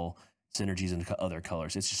removal synergies into other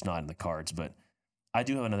colors. It's just not in the cards. But I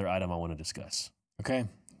do have another item I want to discuss. Okay.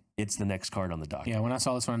 It's the next card on the docket. Yeah, when I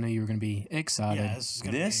saw this one, I knew you were going to be excited. yeah, this is,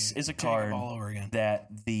 gonna This be is a Jacob card all over again.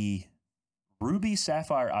 that the Ruby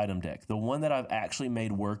Sapphire item deck, the one that I've actually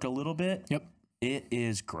made work a little bit, Yep. it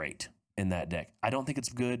is great in that deck. I don't think it's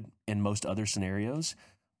good in most other scenarios,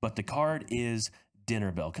 but the card is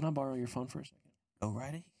Dinner Bell. Can I borrow your phone for a second?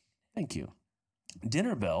 Alrighty. Thank you.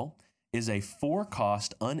 Dinner Bell is a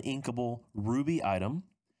 4-cost uninkable Ruby item,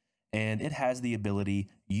 and it has the ability,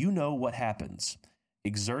 you know what happens.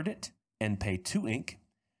 Exert it and pay 2 ink,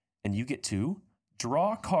 and you get to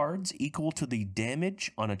draw cards equal to the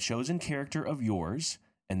damage on a chosen character of yours,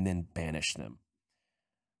 and then banish them.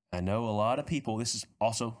 I know a lot of people, this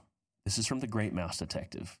is from the Great Mouse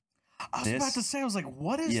Detective. I was about to say, I was like,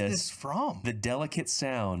 what is Yes. this from? The delicate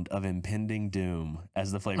sound of impending doom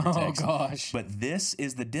as the flavor Oh, text. gosh. But this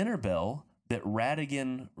is the dinner bell that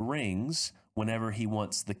Radigan rings whenever he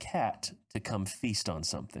wants the cat to come feast on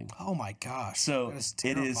something. Oh my gosh. So that is it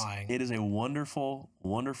terrifying. is a wonderful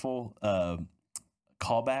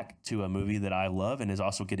callback to a movie that I love and is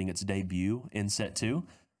also getting its debut in set 2.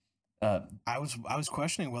 I was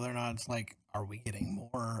questioning whether or not it's like, are we getting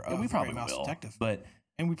more of we probably Great Mouse will, Detective? but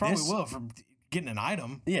And we probably this- will for getting an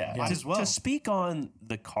item. yeah, Might to, as well. to speak on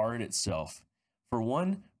the card itself. For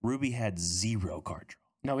one, Ruby had 0 card draw.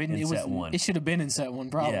 No, it in was. set 1. It should have been in set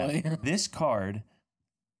 1, probably. Yeah. This card,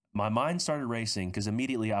 my mind started racing because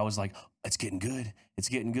immediately I was like, it's getting good. It's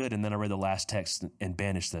getting good. And then I read the last text and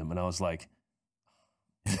banished them. And I was like,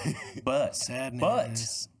 but Sadness.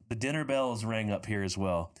 But the dinner bells rang up here as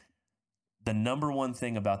well. the number one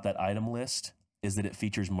thing about that item list is that it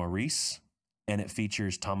features Maurice and it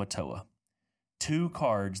features Tamatoa. 2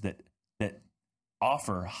 cards that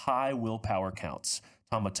offer high willpower counts.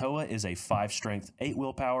 Tamatoa is a 5 strength, 8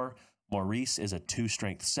 willpower. Maurice is a 2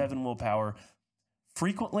 strength, 7 willpower.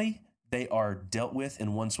 Frequently, they are dealt with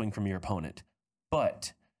in one swing from your opponent,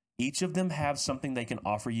 but each of them have something they can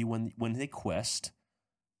offer you when they quest.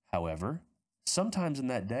 However, sometimes in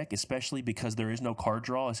that deck, especially because there is no card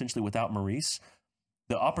draw, essentially without Maurice,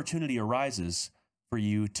 the opportunity arises for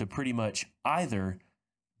you to pretty much either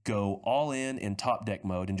go all in top deck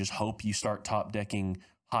mode and just hope you start top decking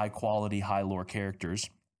high quality, high lore characters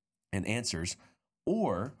and answers,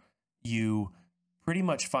 or you pretty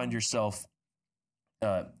much find yourself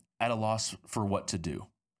at a loss for what to do.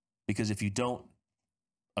 Because if you don't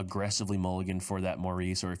aggressively mulligan for that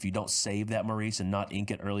Maurice, or if you don't save that Maurice and not ink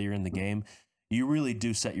it earlier in the game, you really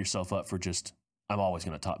do set yourself up for just, I'm always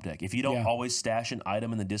going to top deck. If you don't always stash an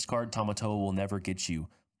item in the discard, Tamatoa will never get you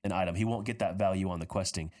an item. He won't get that value on the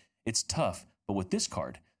questing. It's tough, but with this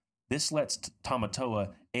card, this lets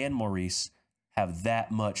Tamatoa and Maurice have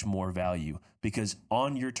that much more value, because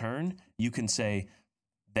on your turn, you can say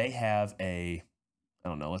they have a, I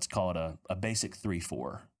don't know, let's call it a basic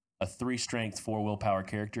 3/4, a 3 strength, 4 willpower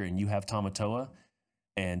character, and you have Tamatoa,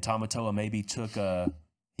 and Tamatoa maybe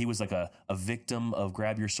he was like a victim of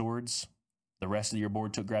grab your swords. The rest of your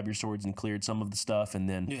board took grab your swords and cleared some of the stuff, and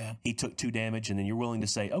then he took 2 damage, and then you're willing to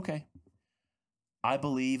say, okay, I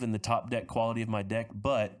believe in the top deck quality of my deck,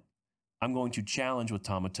 but I'm going to challenge with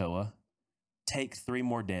Tamatoa, take 3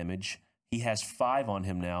 more damage. He has 5 on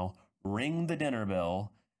him now. Ring the dinner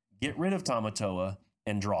bell, get rid of Tamatoa,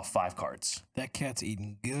 and draw 5 cards. That cat's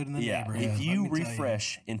eating good in the neighborhood. If you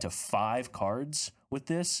refresh into 5 cards with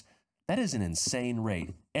this, that is an insane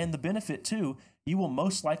rate. And the benefit, too, you will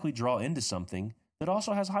most likely draw into something that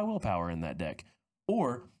also has high willpower in that deck.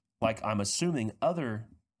 Or, like I'm assuming other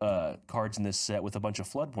cards in this set with a bunch of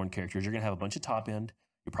Floodborn characters, you're going to have a bunch of top end.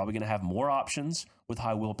 You're probably going to have more options with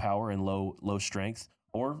high willpower and low strength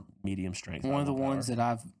or medium strength. One of the ones that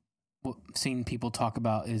I've seen people talk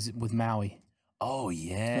about is with Maui. Oh,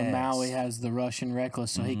 yeah. So Maui has the Russian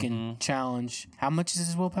Reckless, so he can challenge. How much is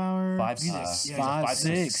his willpower? 5, 6. 5,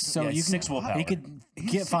 6. So you can 6 willpower. He could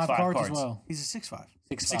get 5 cards as well. He's a 6/5.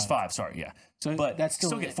 6/5. Sorry, yeah. So but that's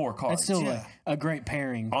still get 4 cards. That's still a great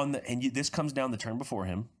pairing. This comes down the turn before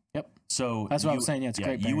him. Yep. So that's what I was saying. Yeah, it's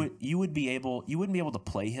great. You wouldn't be able to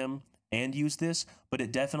play him and use this, but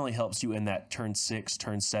it definitely helps you in that turn 6,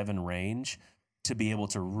 turn 7 range to be able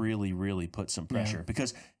to really, really put some pressure.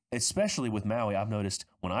 Because especially with Maui, I've noticed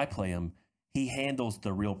when I play him, he handles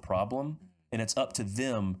the real problem, and it's up to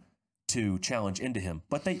them to challenge into him.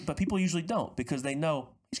 But people usually don't, because they know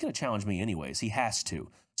he's going to challenge me anyways. He has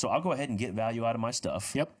to. So I'll go ahead and get value out of my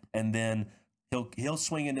stuff. Yep. And then he'll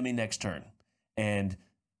swing into me next turn. And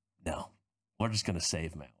no, we're just going to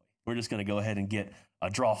save Maui. We're just going to go ahead and get a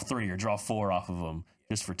draw 3 or draw 4 off of him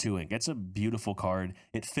just for 2 ink. It's a beautiful card.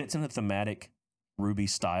 It fits in the thematic Ruby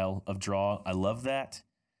style of draw. I love that.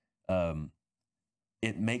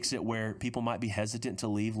 It makes it where people might be hesitant to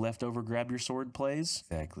leave leftover grab your sword plays.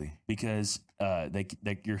 Exactly. Because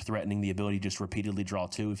you're threatening the ability to just repeatedly draw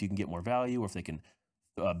 2 if you can get more value, or if they can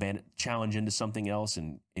challenge into something else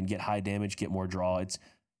and get high damage, get more draw.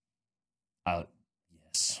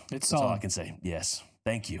 Yes. That's all I can say. Yes.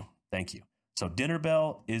 Thank you. So Dinner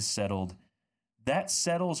Bell is settled. That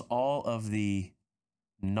settles all of the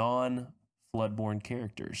non-Floodborn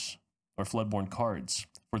characters or Floodborn cards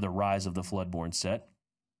for the Rise of the Floodborn set.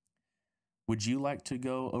 Would you like to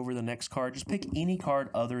go over the next card? Just pick any card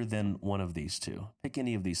other than one of these 2. Pick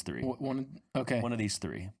any of these 3. Okay. One of these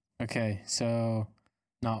 3. Okay, so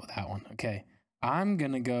not that one. Okay. I'm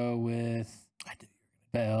going to go with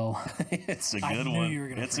Belle. It's a good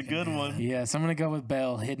one. It's a good one. Yes, I'm going to go with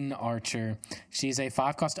Belle, Hidden Archer. She's a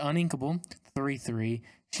 5-cost uninkable, 3/3.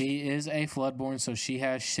 She is a Floodborn, so she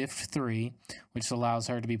has Shift 3, which allows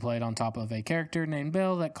her to be played on top of a character named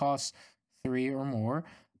Belle that costs 3 or more.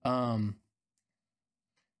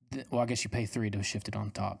 Well, I guess you pay 3 to shift it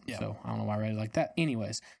on top. Yeah. So I don't know why I read it like that.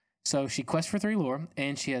 Anyways, so she quests for 3 lore,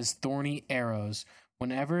 and she has Thorny Arrows.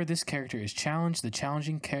 Whenever this character is challenged, the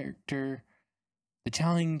challenging character's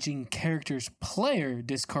player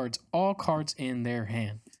discards all cards in their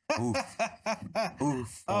hand. Oof.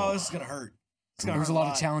 Oof. Oh, this is gonna hurt. There's a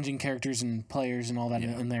lot of challenging characters and players and all that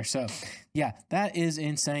in there. So, yeah, that is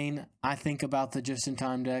insane. I think about the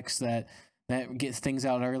just-in-time decks that gets things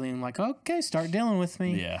out early and like, okay, start dealing with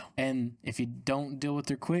me. Yeah. And if you don't deal with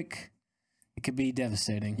her quick, it could be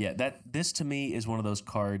devastating. Yeah, this to me is one of those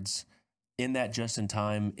cards in that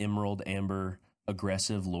just-in-time Emerald Amber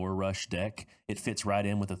aggressive lore rush deck, it fits right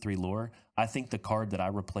in with a 3 lore. I think the card that I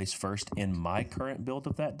replace first in my current build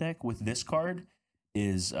of that deck with this card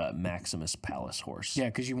is Maximus Palace Horse. Yeah,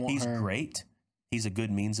 because you want He's her. great. He's a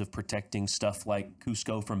good means of protecting stuff like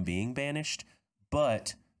Cusco from being banished.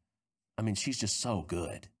 But, I mean, she's just so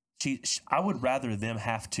good. I would rather them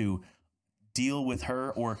have to deal with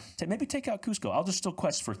her or maybe take out Cusco. I'll just still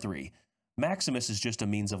quest for 3. Maximus is just a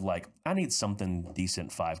means of like, I need something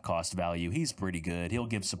decent 5 cost value. He's pretty good. He'll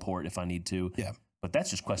give support if I need to. Yeah. But that's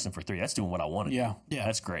just questing for 3. That's doing what I want to Yeah. do. Yeah.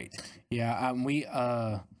 That's great. Yeah,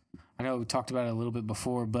 I know we talked about it a little bit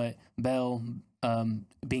before, but Bell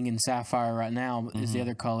being in Sapphire right now is the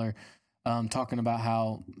other color. Talking about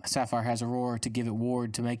how Sapphire has Aurora to give it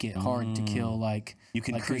ward to make it hard to kill. Like You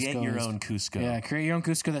can like create Cusco your is. own Cusco. Yeah, create your own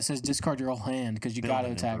Cusco that says discard your whole hand because you Build got to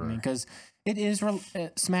an attack me. Emperor. Because it is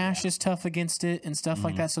Smash is tough against it and stuff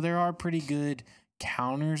like that. So there are pretty good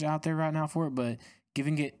counters out there right now for it, but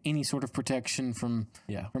giving it any sort of protection from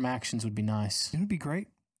actions would be nice. It would be great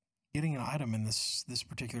getting an item in this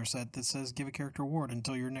particular set that says give a character a ward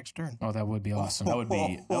until your next turn. Oh, that would be awesome. That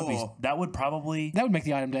would probably That would make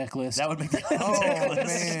the item deck list. that would make the Oh, list.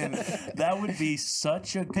 man. That would be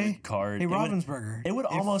such a good card. Hey, It would- Ravensburger. it would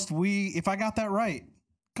almost- if I got that right,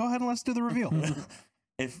 go ahead and let's do the reveal.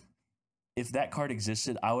 if that card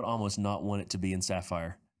existed, I would almost not want it to be in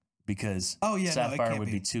Sapphire because Oh, yeah, no, it Sapphire can't would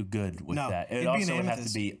be. be too good with No, that. It it'd be an also would have to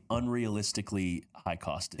Amethyst. be unrealistically high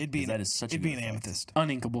costed. It'd be that is such it'd a be good an effect. amethyst.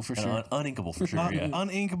 Uninkable for sure. Uninkable for sure. Yeah.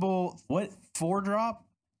 Uninkable What 4-drop.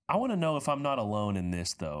 I want to know if I'm not alone in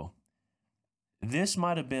this though. This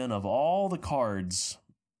might have been of all the cards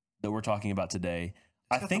that we're talking about today.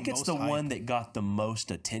 I got think the it's most the one that got the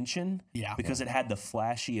most attention Yeah. because it had the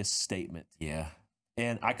flashiest statement. Yeah.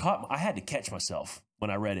 And I had to catch myself when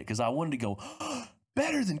I read it because I wanted to go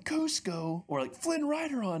better than Cusco or like Flynn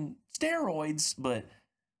Rider on steroids, but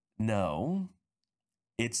no,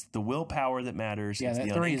 it's the willpower that matters. Yeah, it's that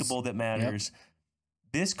the 3 is- uninkable that matters.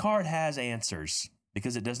 This card has answers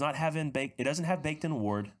because it does not have it doesn't have baked in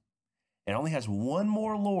ward. It only has one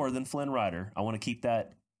more lore than Flynn Rider. I want to keep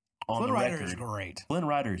that on Flynn the Rider record. is great. Flynn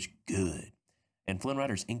Rider is good, and Flynn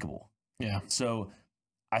Rider is inkable. Yeah. So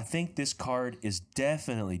I think this card is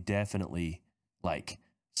definitely like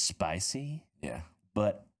spicy, Yeah.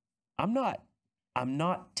 but I'm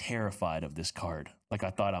not terrified of this card like I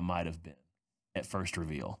thought I might have been at first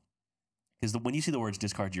reveal. Because when you see the words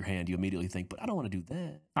discard your hand, you immediately think, but I don't want to do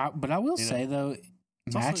that. But I will You know? say though,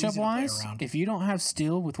 It's also easy to matchup play wise, around. if you don't have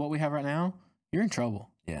steel with what we have right now, you're in trouble.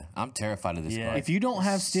 Yeah. I'm terrified of this Yeah. card. If you don't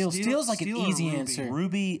have steel, steel's like Steel an or easy Ruby? answer.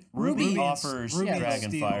 Ruby Ruby offers Ruby and Dragonfire.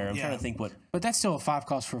 Steel, I'm yeah. trying to think what But that's still a 5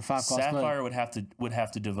 cost for a 5 cost. Sapphire would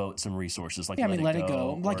have to devote some resources. Like Yeah, I mean, let it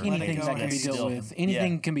go. Like or anything Go that can be Still- dealt with.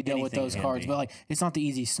 Anything yeah, can be dealt with anything those can cards, be. but like it's not the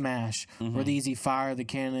easy smash or the easy fire the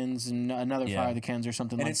cannons and another Yeah. fire the cannons or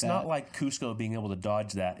something And like it's that. not like Cusco being able to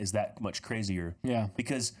dodge that is that much crazier. Yeah.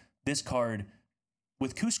 Because this card,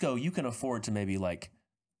 with Cusco, you can afford to maybe like,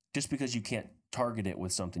 just because you can't target it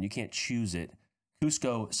with something, you can't choose it.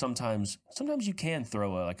 Cusco, sometimes you can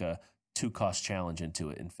throw a 2-cost challenge into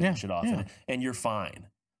it and finish Yeah, it off, yeah. and you're fine.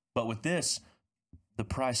 But with this, the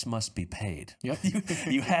price must be paid. Yep.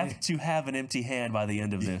 You have to have an empty hand by the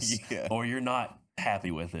end of this, Yeah. or you're not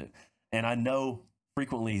happy with it. And I know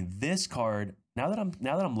frequently this card. Now that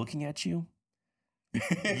I'm looking at you,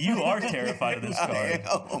 you are terrified of this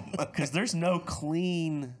card because there's no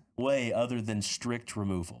clean way other than strict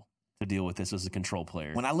removal to deal with this as a control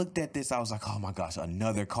player. When I looked at this, I was like, oh my gosh,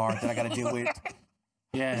 another card that I got to deal with.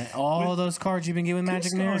 Yeah, all those cards you've been getting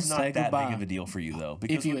Magic Cusco Mirrors, is not say that goodbye. big of a deal for you though,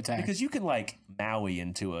 If you attack. because you can like Maui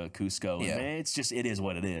into a Cusco. Yeah. And it is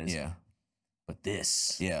what it is. Yeah. But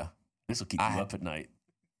this Yeah. will keep you up at night.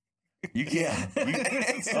 You Yeah.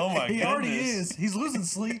 oh my He goodness. already is. He's losing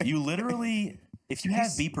sleep. You literally, if you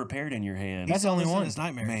have Be Prepared in your hand, That's the only Listen to one. his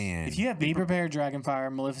nightmares. Man. if you have Be prepared,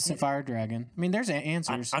 Dragonfire, Maleficent Fire Dragon. I mean, there's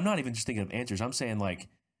answers. I'm not even just thinking of answers. I'm saying like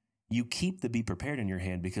you keep the Be Prepared in your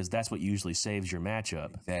hand because that's what usually saves your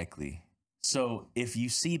matchup. Exactly. So if you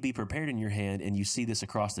see Be Prepared in your hand and you see this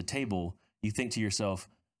across the table, you think to yourself,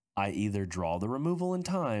 I either draw the removal in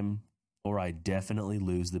time or I definitely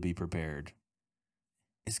lose the Be Prepared.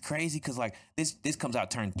 It's crazy because like this comes out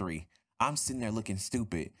turn 3. I'm sitting there looking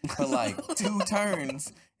stupid for like 2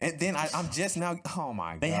 turns, and then I'm just now. Oh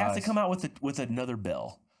my god! They have to come out with another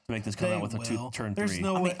bell to make this come They out with a will. turn There's 3.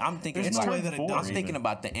 no way. I'm thinking. There's It's no like, way that it four I'm doesn't. thinking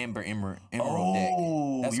about the Emerald deck.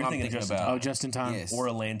 Oh, That's you're what I'm thinking thinking just about. Oh, just in time. Yes. or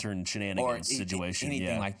a lantern shenanigans situation. anything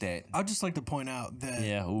yeah. like that. I'd just like to point out that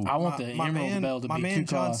Yeah. Ooh. I want the Emerald Bell to my be man 2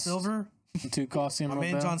 John costs. Silver 2 cost My Emerald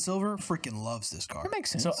man Bell. John Silver freaking loves this card. That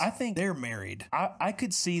makes sense. So I think They're married. I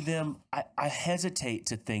could see them. I hesitate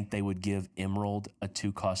to think they would give Emerald a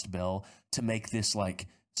 2-cost bell to make this like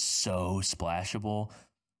so splashable.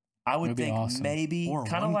 I would It'd be think awesome. maybe Or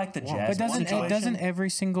kind of one- like the or- Jasmine. but situation. doesn't every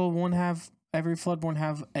single one have every Floodborn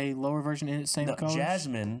have a lower version in its same No, colors?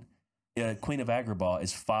 Jasmine, Queen of Agrabah,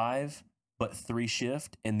 is 5 but 3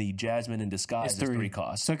 shift, and the Jasmine in Disguise It's is 3. 3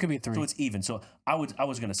 cost. So it could be 3. So it's even. So I was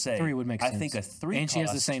going to say 3 would make I sense. think a 3 and cost, she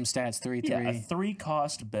has the same stats, 3, 3. Yeah, a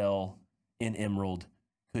 3-cost Bell in Emerald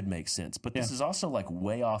could make sense. But this Yeah. is also like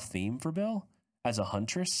way off theme for Bell as a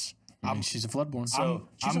huntress. I mean, she's a Floodborn. So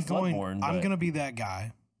she's a Floodborn. I'm but- gonna be that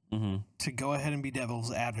guy Mhm. to go ahead and be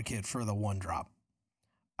devil's advocate for the 1-drop.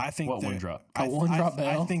 I think What that- 1-drop? A 1-drop I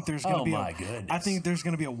bell? think there's gonna Oh be. my goodness! I think there's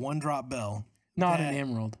gonna be a 1-drop bell. Not that- an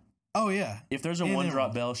Emerald. Oh yeah. if there's a in 1-drop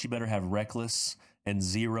Emerald. Bell, she better have Reckless and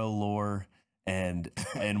 0 lore and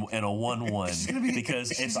a 1/1 She's gonna be because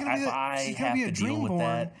she's if gonna be the- I she's gonna have be to a deal with Dreamborn.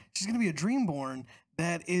 that. She's gonna be a Dreamborn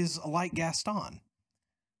that is like Gaston.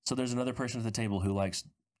 So there's another person at the table who likes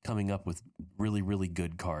coming up with really, really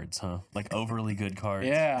good cards, huh? Like overly good cards.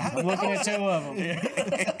 Yeah, I'm looking at 2 of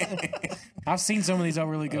them. I've seen some of these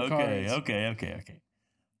overly good cards. Okay.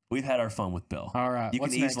 We've had our fun with Bill. All right, You can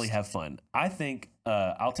what's easily next? have fun. I think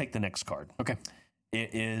I'll take the next card. Okay.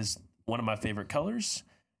 It is one of my favorite colors.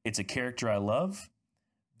 It's a character I love.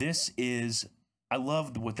 I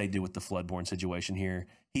love what they do with the Floodborn situation here.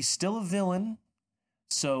 He's still a villain,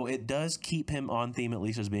 so it does keep him on theme, at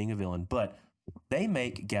least as being a villain. But they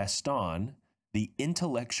make Gaston the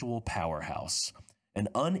intellectual powerhouse, an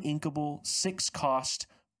uninkable 6-cost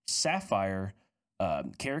sapphire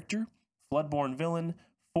character, Floodborn villain,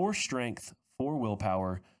 4 strength, 4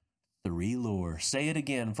 willpower, 3 lore. Say it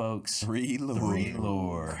again, folks. 3 lore. 3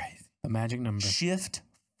 lore. The magic number. Shift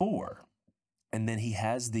 4, and then he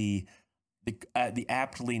has the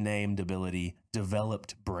aptly named ability,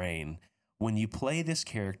 Developed Brain. When you play this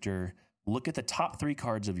character, look at the top 3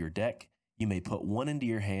 cards of your deck. You may put 1 into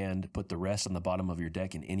your hand, put the rest on the bottom of your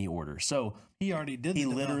deck in any order. So He already did. he the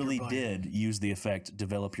develop literally your brain. did use the effect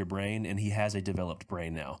Develop Your Brain, and he has a developed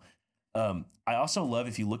brain now. I also love,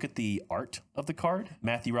 if you look at the art of the card,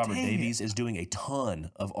 Matthew Robert Dang Davies is doing a ton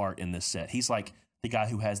of art in this set. He's like the guy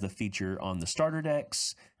who has the feature on the starter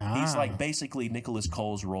decks. He's like basically Nicholas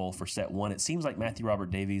Cole's role for set 1. It seems like Matthew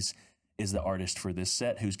Robert Davies is the artist for this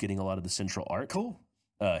set who's getting a lot of the central art. Cool.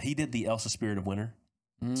 He did the Elsa Spirit of Winter.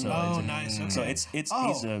 So Oh, it's nice. Okay. So it's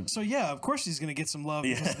he's a so yeah, of course he's gonna get some love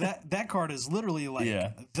because Yeah. that card is literally like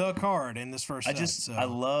Yeah. the card in this first. set, I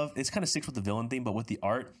love it's kind of sticks with the villain theme, but with the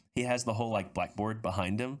art, he has the whole like blackboard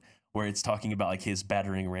behind him where it's talking about like his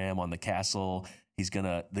battering ram on the castle. He's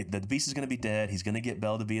gonna the beast is gonna be dead. He's gonna get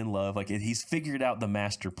Belle to be in love. Like he's figured out the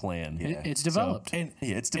master plan. It's developed. And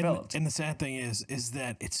Yeah, it's developed. And the sad thing is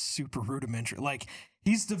that it's super rudimentary. Like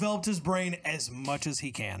he's developed his brain as much as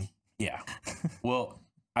he can. Yeah. Well,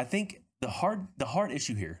 I think the hard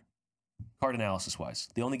issue here, card analysis wise,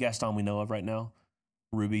 the only Gaston we know of right now,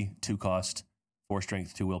 Ruby, 2 cost, 4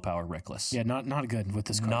 strength, 2 willpower, reckless. Yeah, not good with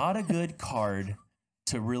this card. Not a good card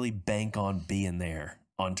to really bank on being there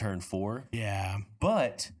on turn 4. Yeah.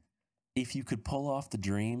 But if you could pull off the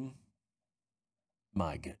dream,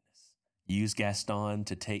 my goodness. Use Gaston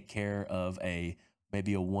to take care of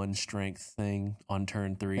maybe a 1 strength thing on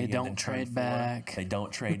turn 3. They and don't then turn trade 4. back. They don't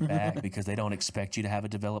trade back because they don't expect you to have a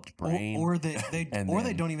developed brain. Or they And they then-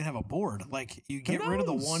 don't even have a board. Like you get rid of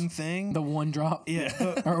the knows? one thing. The 1-drop.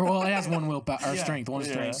 yeah. Or well, it has 1 willpower or Yeah. strength. 1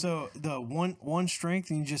 strength. So the one strength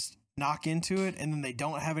and you just knock into it and then they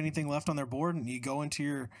don't have anything left on their board and you go into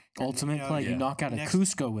your Ultimate you know, play. yeah. You knock out a Next-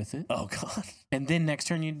 Cusco with it, Oh, God. and then next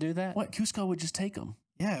turn you do that. What? Cusco would just take them.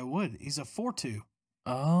 Yeah, it would. He's a 4/2.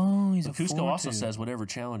 Oh, he's a Cusco 4/2. also says whatever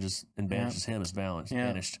challenges and banishes him is balanced. Yeah.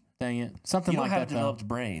 Banished. Dang it, something You don't like have that. a Though. developed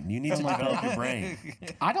brain. You need to develop your brain.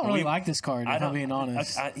 I don't really We- like this card. If I'm being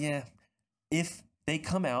honest. Yeah. If they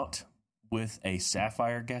come out with a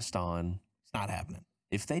Sapphire Gaston, It's not happening.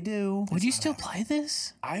 if they do, Would you still play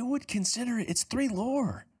this? I would consider it. It's 3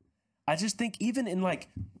 lore. I just think even in like,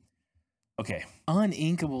 okay,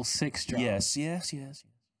 Uninkable 6-drop. yes.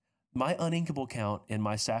 My uninkable count in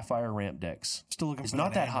my Sapphire ramp decks Still looking is for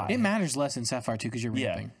not that Amber. high. It matters less in Sapphire too because you're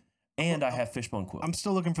Yeah. ramping. And I have Fishbone Quill. I'm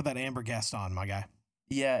still looking for that Amber Gaston, my guy.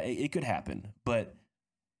 Yeah, it could happen. But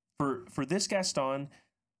for this Gaston,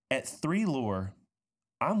 at 3 lore,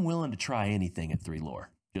 I'm willing to try anything at 3 lore,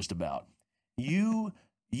 just about. You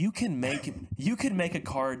can make a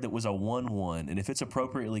card that was a 1/1, and if it's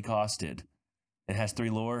appropriately costed and has 3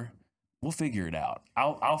 lore, we'll figure it out.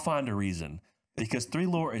 I'll find a reason. Because 3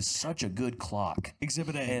 lore is such a good clock.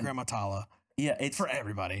 Exhibit A, And- Grandma Tala. Yeah, it's for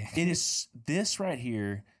everybody. It is this right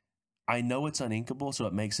here. I know it's uninkable, so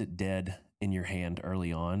it makes it dead in your hand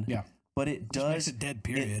early on. Yeah. But it Just does makes it dead,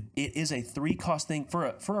 period. It is a 3-cost thing for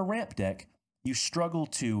a ramp deck. You struggle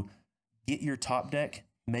to get your top deck,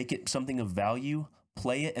 make it something of value,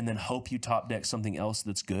 play it, and then hope you top deck something else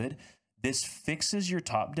that's good. This fixes your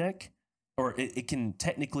top deck, or it can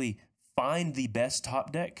technically find the best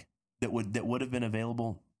top deck that would have been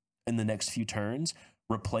available in the next few turns,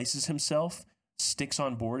 replaces himself, sticks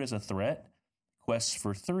on board as a threat, quests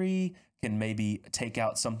for 3, can maybe take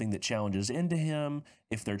out something that challenges into him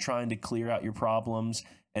if they're trying to clear out your problems.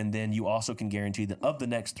 And then you also can guarantee that of the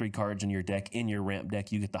next 3 cards in your deck, in your ramp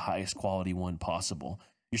deck, you get the highest quality one possible.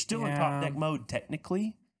 You're still in top deck mode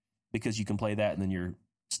technically because you can play that and then you're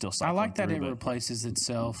still cycling I like that through, it but replaces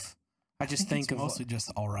itself. I just think it's of mostly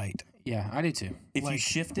just all right. Yeah, I do too. if you like-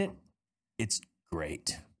 shift it, it's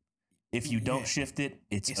great. If you don't Yeah. shift it,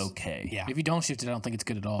 it's okay. Yeah. If you don't shift it, I don't think it's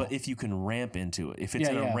good at all. But if you can ramp into it, if it's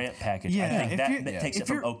in Yeah. a ramp package, Yeah, I think if that, you're- that takes it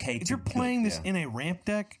from okay if to you're playing good. this in a ramp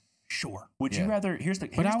deck, sure. Would you Yeah. rather? Here's the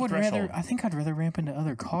But I would threshold. rather. I think I'd rather ramp into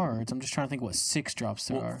other cards. I'm just trying to think what 6 drops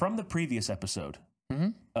there Well, are. from the previous episode,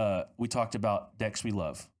 Mhm. we talked about decks we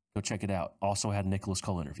love. Go check it out. Also had a Nicholas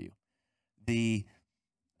Cole interview. The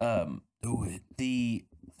Do it. the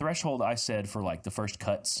threshold I said for like the first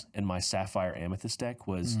cuts in my Sapphire Amethyst deck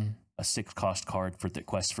was a 6-cost card for the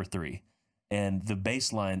quest for 3, and the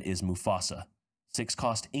baseline is Mufasa,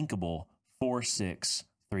 6-cost inkable, 4/6,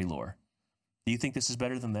 3 lore. Do you think this is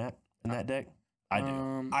better than that in that deck? I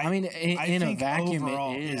do. I mean, I in a think vacuum,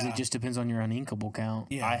 overall, it is. yeah. It just depends on your uninkable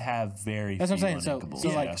count. Yeah. I have very. That's what few I'm saying. uninkables. So,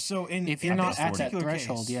 Yeah. like, So if you're in not this at that particular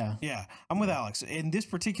threshold, case- yeah. Yeah. I'm with Alex. In this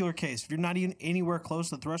particular case, if you're not even anywhere close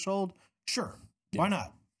to the threshold, sure. Why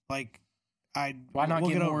not? Like, Why not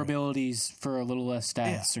we'll get more over it. abilities for a little less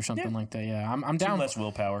stats or something like that? Yeah, I'm Two down. less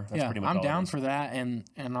willpower. That's Yeah, pretty much I'm all it down is. for that, and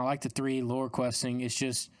I like the 3 lore questing. It's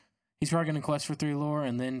just he's probably going to quest for 3 lore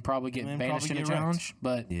and then probably get And then banished probably in a get wrecked. challenge.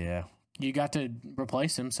 But Yeah. you got to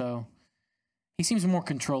replace him, so he seems more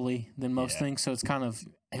control-y than most Yeah. things. So it's kind of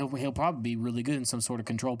he'll probably be really good in some sort of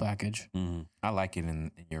control package. Mhm. I like it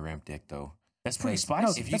in your ramp deck though. That's pretty Because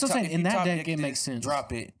spicy. That's what I'm saying. if In you that top deck, it this, makes sense.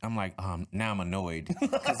 Drop it. I'm like, now I'm annoyed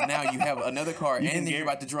because now you have another card You and can then you're guar-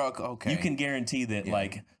 about to draw. Okay, You can guarantee that, Yeah.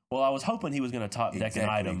 like, well, I was hoping he was going to top deck an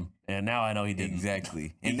Exactly. item, and now I know he didn't.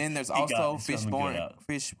 exactly. He- And then there's he got also something good Fishborn. out.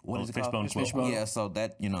 What Oh, is it called? Fishbone Quill. Fishbone. Yeah, so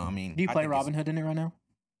that I mean, Do you I play think it's- Robin Hood in it right now?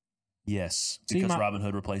 Yes, So you because might- Robin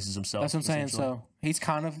Hood replaces himself. That's what I'm saying. essentially. So he's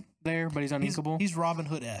kind of there, but he's uninkable. He's Robin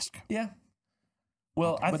Hood esque. Yeah.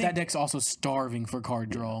 Well, I but think that deck's also starving for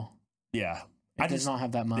card draw. yeah. It I does just not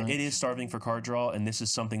have that much. it is starving for card draw, and this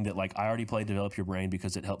is something that like I already played Develop Your Brain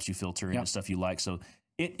because it helps you filter into Yep. stuff you like. So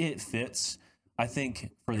it fits. I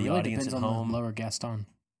think for It the really audience depends at on home, the lower Gaston.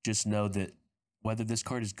 just know that whether this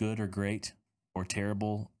card is good or great, or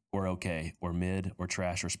terrible or okay, or mid or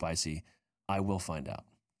trash or spicy, I will find out.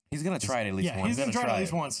 He's gonna try it at least Yeah, once. he's gonna try it try at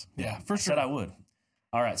least it. once. Yeah, for I sure. said I would.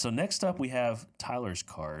 All right, so next up we have Tyler's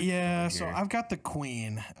card. Yeah, over so here. I've got the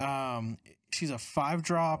Queen. She's a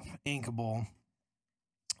 5-drop inkable.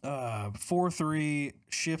 4/3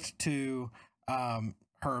 shift 2.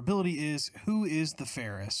 Her ability is Who is the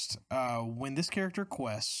Fairest? When this character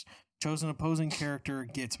quests, chosen opposing character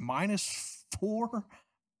gets -4.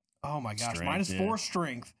 Oh my gosh, Strength, -4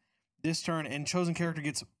 strength this turn, and chosen character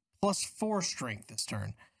gets +4 strength this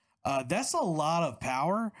turn. That's a lot of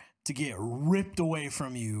power to get ripped away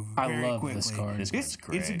from you I very love quickly. this card. This It's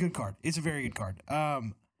card's a great. good card. It's a very good card.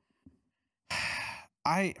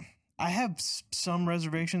 I have some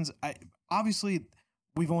reservations. Obviously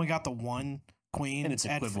we've only got the one Queen, And it's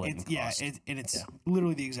equivalent in cost. it's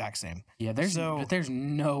literally the exact same. Yeah, there's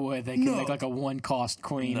no way they can No. make like a 1-cost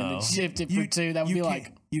queen and No. then shift it for 2. That would be you like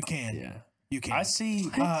can, you can, Yeah. you can. I see.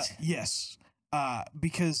 Yes,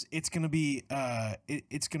 because it's gonna be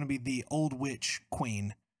it's gonna be the old witch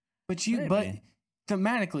Queen. but Maybe.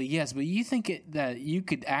 thematically, yes, but you think that you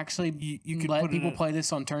could actually You could let put it people in- play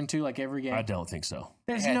this on turn 2 like every game? I don't think so.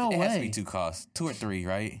 There's It has- no it has to be way. 2 costs, 2 or 3,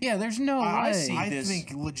 right? Yeah, there's no I way. see. I this-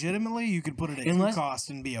 think legitimately you could put it at Unless- 2 cost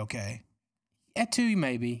and be okay. At 2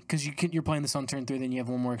 maybe, because you're playing this on turn 3, then you have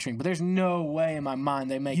one more extreme. But there's no way in my mind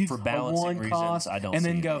they make For a balancing 1 reasons, cost I don't and see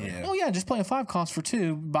then it. go, Yeah. oh yeah, just play a 5 cost for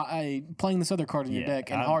 2 by playing this other card in your Yeah,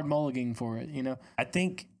 deck and I'm- hard mulliganing for it. You know, I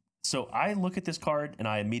think so. I look at this card and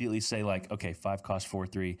I immediately say like, okay, 5 cost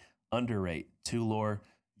 4/3, underrate 2 lore.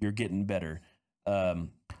 You're getting better.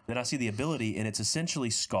 Then I see the ability, and it's essentially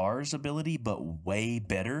Scar's ability, but way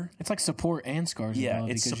better. it's like support and scars. as Yeah, well,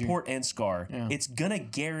 it's because you're- support and Scar. Yeah. It's gonna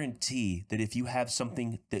guarantee that if you have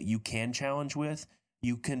something that you can challenge with,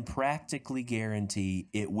 you can practically guarantee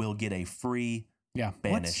it will get a free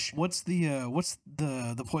banish. What's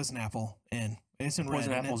the poison apple in? It's in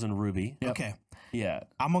Poison red. apple's in ruby. Yep. Okay. Yeah.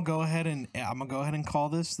 I'm gonna go ahead and call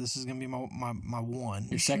this. This is gonna be my one.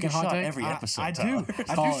 Your Shoot second a hot shot take? every episode. I do. Tyler.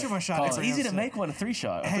 I Call do it. shoot my shot. Call It's every easy to episode. make one a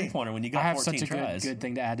 3-shot, a Hey, 3-pointer when you I got have 14 such a tries. good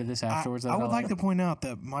thing to add to this afterwards. I would like to point out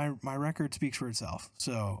that my record speaks for itself.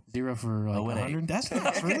 So 0 for like 100. that's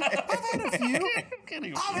not true. I've had a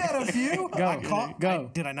few. I've had a few. Go.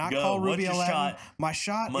 Did I not Go. call What's Ruby your Aladdin? shot? My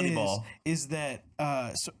shot Moneyball. is that.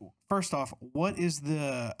 So first off, what is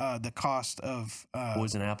the cost of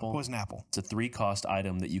Poison apple. Poison apple? It's a 3-cost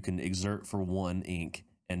item that you can exert for 1 ink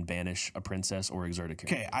and banish a princess or exert a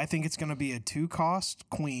character. Okay, I think it's going to be a 2-cost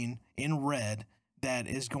queen in red that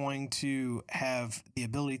is going to have the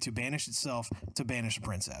ability to banish itself to banish a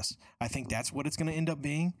princess. I think that's what it's going to end up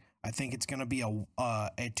being. I think it's going to be a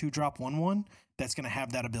 2-drop 1/1 that's going to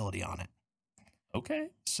have that ability on it. Okay.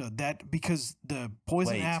 So that because the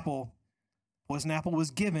poison Wait. apple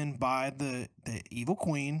was given by the evil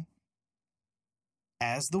queen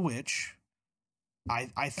as the witch. I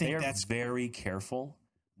They think are that's very careful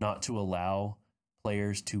not to allow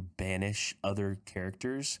players to banish other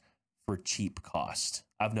characters for cheap cost.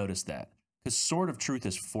 I've noticed that because Sword of Truth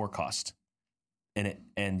is 4 cost, and it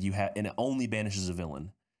only banishes a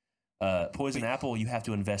villain. Poison Apple, you have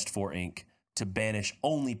to invest 4 ink to banish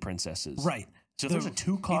only princesses. right. So if there's a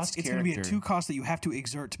 2-cost It's character. going to be a 2-cost that you have to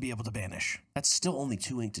exert to be able to banish. That's still only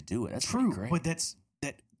 2 ink to do it. That's pretty True, great. but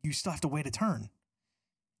that you still have to wait a turn.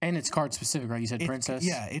 And it's card specific, right? You said princess?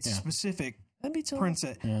 Yeah, it's specific That'd be tough.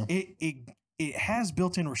 princess. Yeah. It has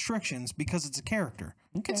built-in restrictions because it's a character.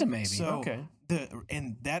 Okay. It's a maybe. So Okay.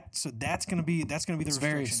 that's going to be the It's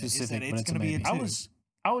very restriction, is specific, that but it's it's a going to be a maybe. 2.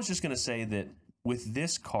 I was just gonna say that with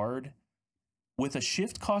this card, with a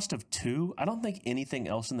shift cost of 2, I don't think anything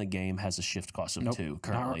else in the game has a shift cost of Nope. 2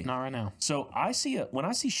 currently. Not right now. So when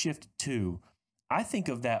I see shift 2, I think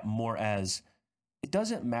of that more as it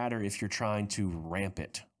doesn't matter if you're trying to ramp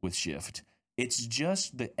it with shift. It's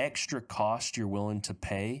just the extra cost you're willing to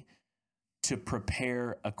pay to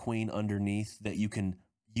prepare a queen underneath that you can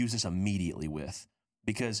use this immediately with.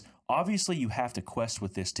 Because obviously you have to quest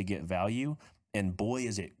with this to get value, and boy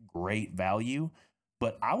is it great value.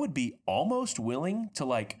 But I would be almost willing to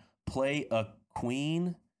like play a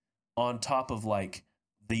queen on top of like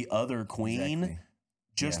the other queen, Exactly.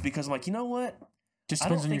 just Yeah. because I'm like, you know what? Just I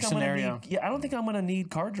don't depends on your think I'm gonna scenario. need- I don't think I'm going to need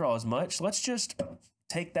card draw as much. Let's just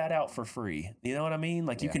take that out for free. You know what I mean?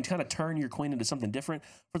 Like you Yeah. can kind of turn your queen into something different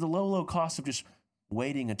for the low cost of just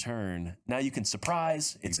waiting a turn. Now you can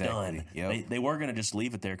surprise. It's Exactly. done. Yep. They were going to just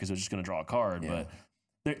leave it there because they're just going to draw a card, Yeah. but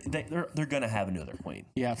they're going to have another queen.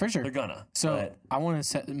 Yeah, for sure. They're gonna. So but, I want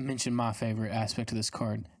to mention my favorite aspect of this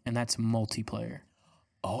card, and that's multiplayer.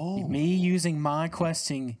 oh, Me using my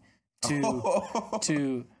questing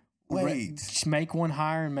to Wait. make one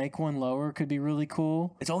higher and make one lower could be really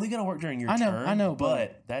cool. it's only going to work during your I know, turn. I know,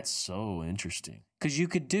 but that's so interesting. Because you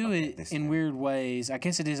could do it this in turn. weird ways. I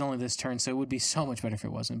guess it is only this turn, so it would be so much better if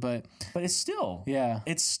it wasn't. But But it's still, yeah,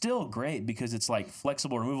 it's still great because it's like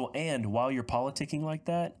flexible removal, and while you're politicking like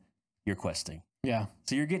that, you're questing. yeah,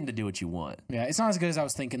 So you're getting to do what you want. yeah. It's not as good as I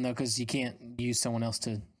was thinking though, because you can't use someone else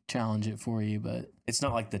to challenge it for you. But It's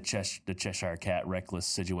not like the Cheshire Cat reckless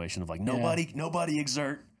situation of like nobody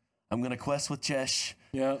exert. I'm gonna quest with Chesh.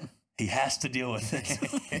 yep, He has to deal with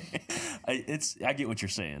it. I get what you're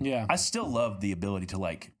saying. Yeah. I still love the ability to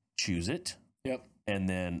like choose it, yep, and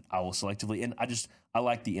then I will selectively. And I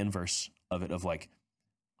like the inverse of it of like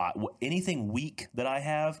anything weak that I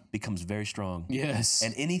have becomes very strong, yes,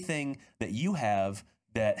 and anything that you have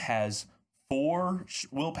that has 4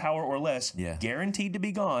 willpower or less, Yeah. guaranteed to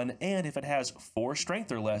be gone. And if it has 4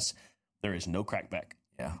 strength or less, there is no crackback.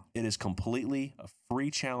 Yeah. It is completely a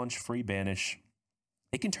free challenge, free banish.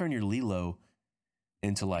 It can turn your Lilo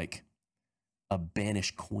into like a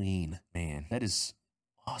banished queen. Man. That is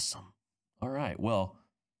awesome. All right. Well,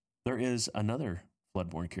 there is another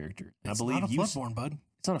Floodborn character. And It's I believe not a you. Floodborn, bud.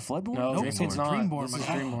 It's not a Floodborn. no, Nope, this it's one's not. Dreamborn, This is my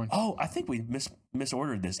guy. Dreamborn. Oh, I think we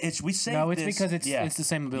misordered this. We saved No, it's this- because it's yeah, it's the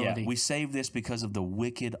same ability. Yeah, we saved this because of the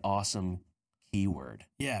wicked awesome keyword.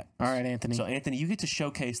 Yeah. All right, Anthony. So Anthony, you get to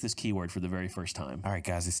showcase this keyword for the very first time. All right,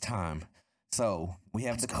 guys, it's time. So we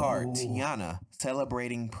have the card Tiana,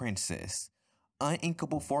 Celebrating Princess.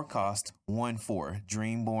 Uninkable 4-cost, 1/4,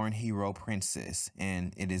 Dreamborn Hero Princess.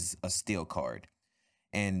 And it is a steel card.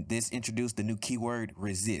 And this introduced the new keyword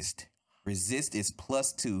resist. Resist is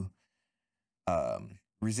 +2.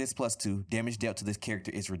 Resist +2. Damage dealt to this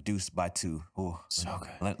character is reduced by 2. Oh, So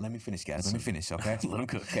good. let me finish, guys. Let me finish, okay? Let him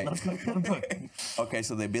cook. Okay. Let him cook. Let him cook. Okay,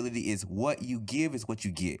 so the ability is what you give is what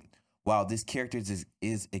you get. While this character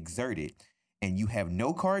is exerted and you have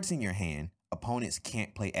no cards in your hand, opponents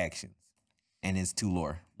can't play actions. And it's 2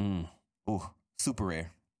 lore. Ooh, super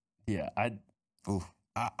rare. Yeah, Ooh.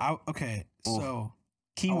 Okay, Ooh. so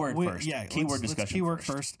keyword first. Yeah, keyword let's discussion. keyword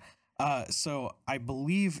first. So I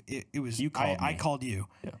believe it was You called I me. called you,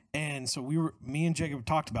 Yeah. and so me and Jacob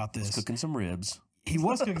talked about this. Cooking some ribs. He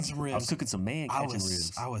was cooking some I was ribs. cooking some man catching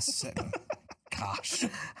ribs. I was sitting. Gosh,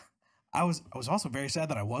 I was also very sad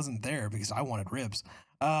that I wasn't there because I wanted ribs.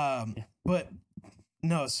 But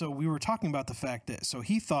no, so we were talking about the fact that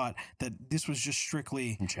he thought that this was just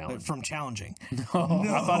strictly from challenging. No.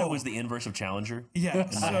 I thought it was the inverse of challenger. Yeah.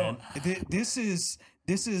 In my head.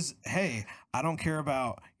 This is hey, I don't care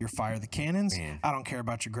about your fire the cannons. Man. I don't care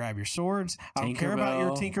about your grab your swords. I don't care about your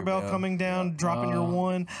Tinkerbell. Tinkerbell coming down, dropping your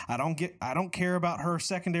one. I don't care about her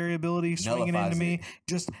secondary ability swinging Nullifies into me. it.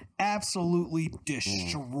 Just absolutely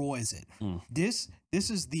destroys it. This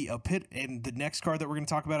is the and the next card that we're going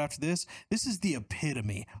to talk about after this is the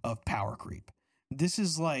epitome of power creep. This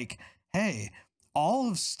is like, hey, all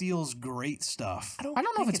of Steel's great stuff. I don't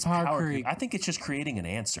know if it's power creep. I think it's just creating an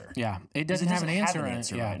answer. Yeah, it doesn't have an answer in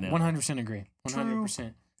it. Yeah, right now. 100% agree. 100%.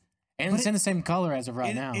 And But it's in the same color as of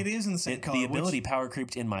right now. It is in the same color. The ability power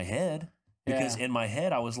creeped in my head because in my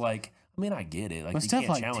head I was like, I mean, I get it. Like, But you stuff can't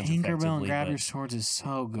like challenge Tinkerbell and effectively, Grab but Your Swords is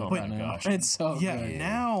so good Oh right my now. gosh. It's so Yeah, good.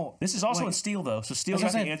 now This is also like- in steel though, so steel That's what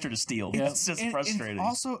got the I'm saying. answer to steel. Yeah. It's just and frustrating.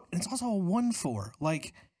 it's also a 1/4.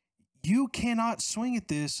 Like, you cannot swing at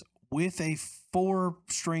this with a 4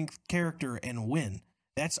 strength character and win.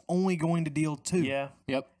 That's only going to deal 2. Yeah.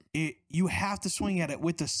 Yep. You have to swing at it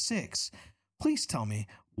with a 6. Please tell me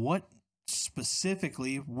what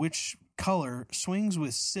specifically which color swings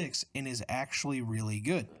with 6 and is actually really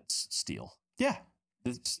good. It's steel. Yeah.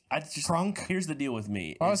 I just Crunk. Here's the deal with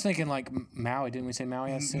me. I was thinking like Maui. Didn't we say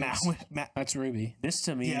Maui has 6? That's Ruby. This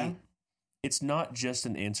to me, Yeah. it's not just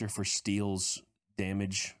an answer for steel's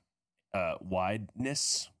damage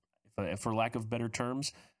wideness, for lack of better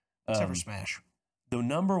terms. Except for Smash. The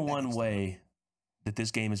number one way that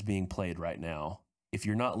this game is being played right now, if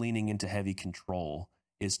you're not leaning into heavy control,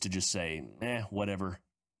 is to just say, whatever,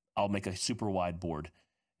 I'll make a super wide board.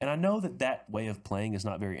 And I know that way of playing is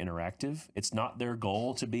not very interactive. It's not their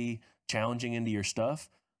goal to be challenging into your stuff.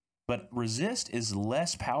 But resist is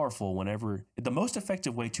less powerful whenever the most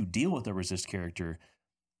effective way to deal with a resist character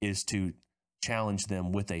is to challenge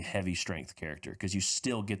them with a heavy strength character because you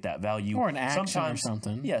still get that value. Or an action sometimes, or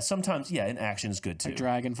something. Yeah, sometimes, an action is good too. Like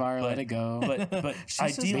Dragonfire, let it go. But She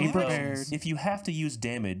says ideally, be though, prepared. if you have to use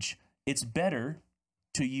damage, it's better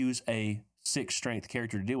to use a 6 strength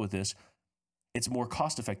character to deal with this. It's more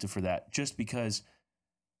cost effective for that just because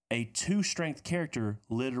a 2 strength character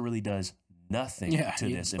literally does nothing to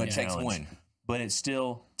this in but a takes challenge. 1. But it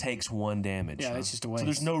still takes 1 damage. Yeah, it's just a So waste.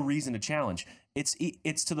 there's no reason to challenge. It's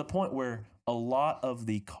to the point where a lot of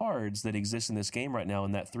the cards that exist in this game right now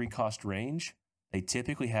in that 3 cost range, they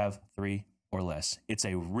typically have 3 or less. It's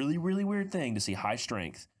a really, really weird thing to see high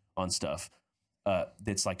strength on stuff.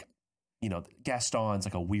 That's like, Gaston's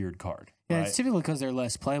like a weird card. Yeah, right? it's typically because they're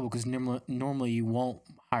less playable because normally you won't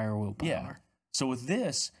higher willpower. Yeah. So with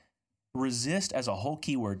this, resist as a whole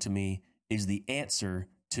keyword to me is the answer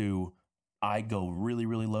to I go really,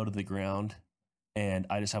 really low to the ground and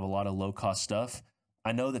I just have a lot of low cost stuff.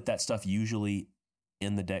 I know that stuff usually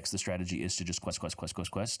in the decks, the strategy is to just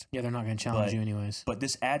quest. Yeah, they're not going to challenge But- you anyways. But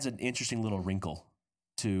this adds an interesting little wrinkle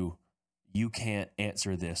to you can't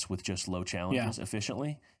answer this with just low challenges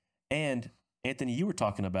efficiently. And Anthony, you were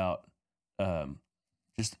talking about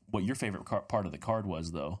just what your favorite part of the card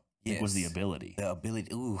was, though. It was the Yes. ability. The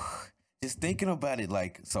ability. Ooh. Just thinking about it,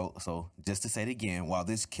 like, so just to say it again, while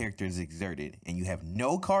this character is exerted and you have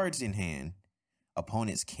no cards in hand,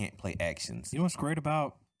 opponents can't play actions. You know what's great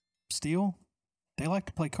about Steel? They like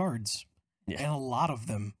to play cards. Yeah. And a lot of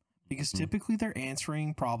them. Because typically they're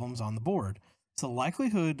answering problems on the board. So the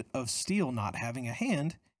likelihood of Steel not having a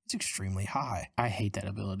hand is extremely high. I hate that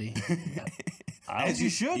ability. As you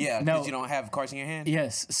should. Yeah, No. because you don't have cards in your hand.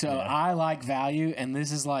 Yes. So I like value, and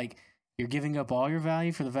this is like you're giving up all your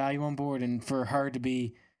value for the value on board and for her to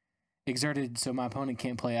be exerted so my opponent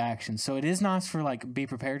can't play action. So it is nice for like be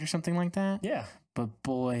prepared or something like that. Yeah. But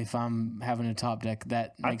boy, if I'm having a top deck,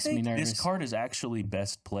 that makes me nervous. This card is actually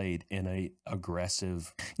best played in a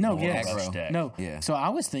aggressive No, lower yes. rush Aggro. deck. No. Yeah. So I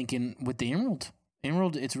was thinking with the Emerald.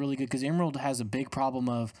 Emerald, it's really good because Emerald has a big problem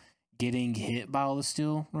of getting hit by all the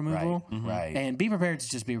steel removal. Right. And be prepared to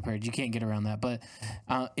just be prepared. You can't get around that. But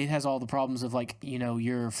it has all the problems of like,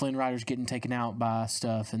 your Flynn Riders getting taken out by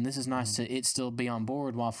stuff. And this is nice to it still be on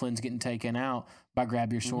board while Flynn's getting taken out by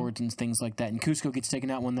grab your swords and things like that. And Cusco gets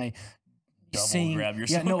taken out when they double sing. grab your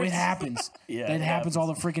Yeah, no, it swords. happens. Yeah, it happens all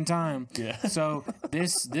the freaking time. Yeah. So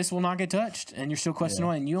this will not get touched, and you're still questing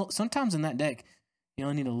away. And you sometimes in that deck, you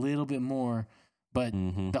only need a little bit more. But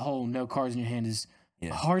the whole no cards in your hand is a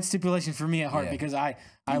hard stipulation for me at heart because I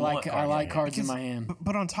like cards in my hand.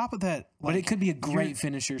 But on top of that, But it could be a great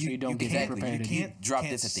finisher, so you don't get that prepared. You can't drop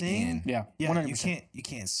this at the sing. end. Yeah, Yeah, 100%. you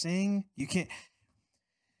can't sing. You can't.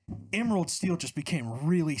 Emerald Steel just became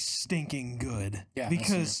really stinking good. Yeah,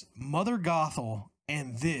 because Mother Gothel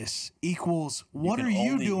and this equals what can are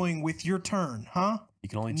you only- doing with your turn, huh? You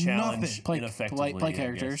can only challenge Nothing. Play ineffectively. I guess.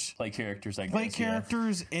 characters. Play characters, I guess. Play yeah.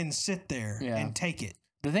 characters and sit there Yeah. and take it.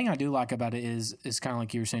 The thing I do like about it is kind of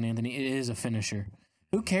like you were saying, Anthony. It is a finisher.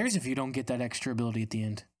 Who cares if you don't get that extra ability at the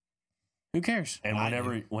end? Who cares? And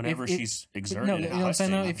whenever If- she's exerted, No, you know what I'm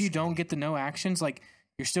saying? Though? questing, If you don't get the no actions, like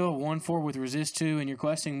you're still at 1/4 with resist 2, and you're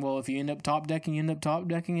questing. Well, if you end up top decking,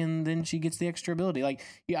 and then she gets the extra ability. Like,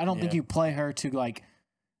 I don't think Yeah. you play her to like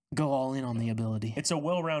go all in on the ability. it's a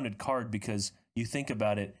well-rounded card because you think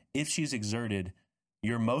about it. If she's exerted,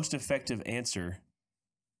 your most effective answer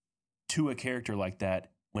to a character like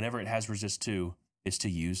that, whenever it has resist 2, is to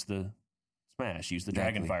use the smash, use the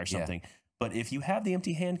Exactly, Dragonfire or yeah. something. But if you have the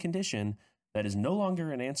empty hand condition, that is no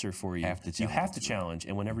longer an answer for you. You have to challenge,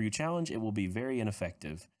 and whenever you challenge, it will be very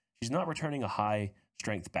ineffective. She's not returning a high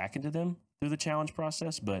strength back into them through the challenge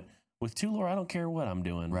process, but with 2 lore, I don't care what I'm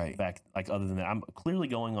doing. Right. Back, like other than that, I'm clearly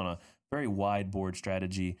going on a very wide board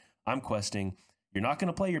strategy. I'm questing. You're not going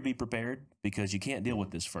to play your be prepared because you can't deal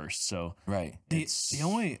with this first. So Right. The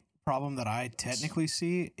only problem that I technically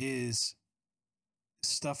see is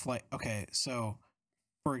stuff like, okay, so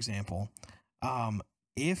for example,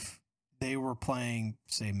 if they were playing,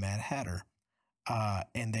 say, Mad Hatter,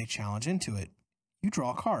 and they challenge into it, you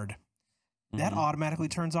draw a card. That Mhm. automatically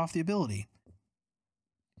turns off the ability.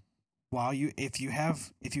 While if you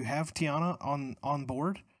have Tiana on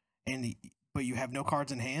board, but you have no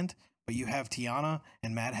cards in hand, but you have Tiana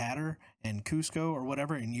and Mad Hatter and Cusco or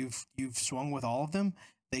whatever, and you've swung with all of them,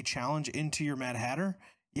 they challenge into your Mad Hatter.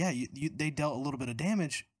 Yeah, they dealt a little bit of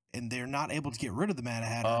damage, and they're not able to get rid of the Mad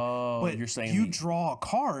Hatter. Oh, but you're saying you draw a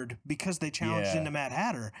card because they challenged Yeah. into Mad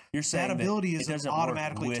Hatter. You're saying that ability it is doesn't work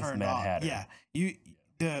automatically with turned Mad off. Hatter. Yeah,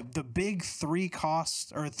 the big 3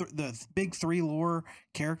 costs or the big 3 lore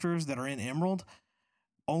characters that are in Emerald,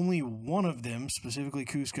 only one of them, specifically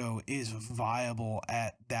Cusco, is viable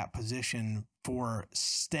at that position for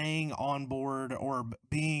staying on board or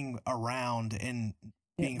being around and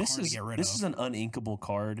being hard to get rid this of. is an uninkable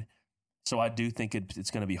card, so I do think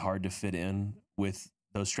it's going to be hard to fit in with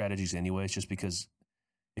those strategies anyways, just because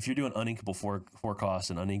if you're doing uninkable 4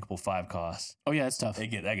 costs and uninkable 5 costs, Oh yeah, it's tough. that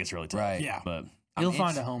gets really tough. Right. Yeah. But You'll I'm find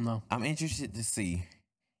int- a home though. I'm interested to see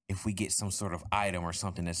if we get some sort of item or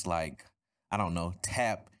something that's like, I don't know,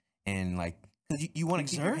 tap and like, because you want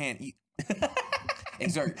to keep your Exert? hand.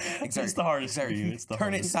 Exert. It's the hardest for you. It's the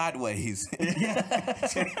Turn hardest. it sideways.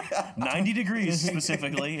 90 degrees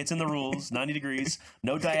specifically. It's in the rules. 90 degrees.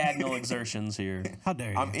 No diagonal exertions here. How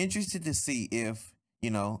dare you? I'm interested to see if,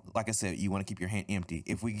 like I said, you want to keep your hand empty.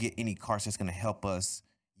 If we get any cards that's going to help us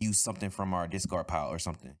use something from our discard pile or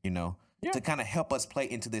something, to kind of help us play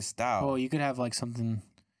into this style. Well, you could have like something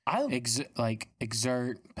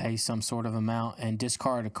exert, pay some sort of amount, and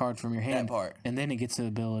discard a card from your hand. That part. And then it gets the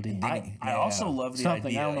ability. I also love the Something,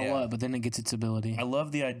 idea. I don't know what, but then it gets its ability. I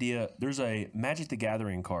love the idea. There's a Magic the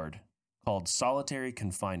Gathering card called Solitary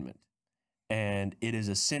Confinement. And it is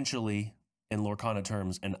essentially, in Lorcana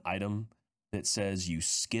terms, an item that says you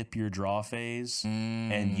skip your draw phase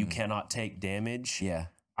and you cannot take damage. Yeah.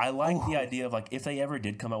 I like the idea of like, if they ever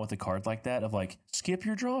did come out with a card like that, of like, skip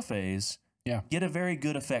your draw phase, get a very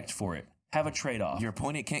good effect for it. Have a trade-off. Your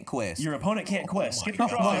opponent can't quest. Your opponent can't quest. Skip your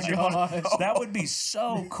draw. my gosh. That would be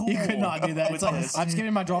so cool. You could not do that. It's with like this. I'm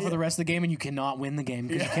skipping my draw for the rest of the game, and you cannot win the game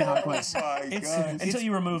because you cannot quest. Until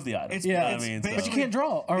you remove the item. it's- You know what it's I mean? basically- But you can't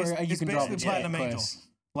draw, or It's- you it's can draw. basically but Platinum quest. Angels.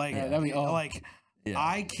 Like, that'd be Yeah.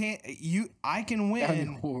 I can't. I can That'd be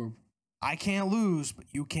win. horrible. I can't lose, but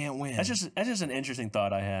you can't win. That's just an interesting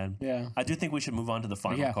thought I had. Yeah. I do think we should move on to the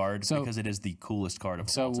final Yeah, card so- because it is the coolest card of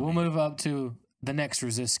So all to we'll me. move up to the next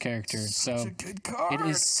resist character. So It's a good card. it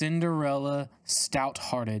is Cinderella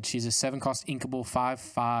Stout-Hearted. She's a 7-cost inkable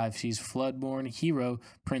 5/5. She's Floodborn Hero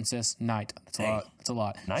Princess Knight. That's a lot. That's a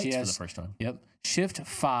lot. Knights She for has, the first time. Yep. Shift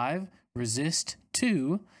 5, resist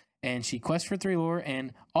 2, and she quests for 3 lore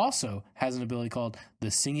and also has an ability called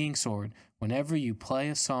the Singing Sword. Whenever you play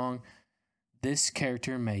a song, this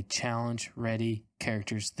character may challenge ready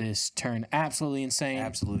characters this turn. Absolutely insane.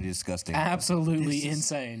 Absolutely disgusting. Absolutely This is-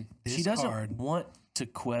 insane. She This doesn't card. want to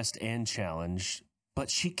quest and challenge, but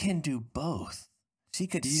she can do both. She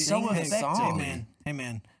could So sing a effective. song. Hey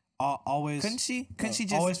man, always Couldn't she? Couldn't she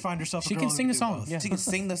just? always find herself. She a can girl who sing a do song, both. yeah. She could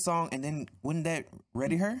sing the song, and then wouldn't that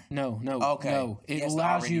ready her? No. Okay. No. It Yes,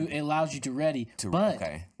 allows already- you. It allows you to ready. But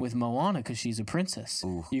okay. with Moana, because she's a princess,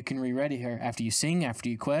 Ooh. you can re-ready her after you sing, after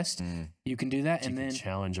you quest. You can do that, She and can then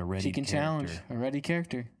challenge a ready she can challenge character. a ready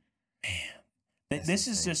character. This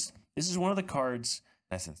is one of the cards.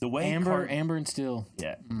 That's insane. The way Amber and Steel.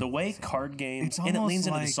 yeah, the way card games, It's and it almost leans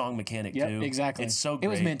into the like- song mechanic Yep, too. exactly. It's so great. It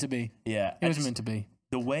was meant to be. Yeah, It was meant to be.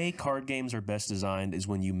 The way card games are best designed is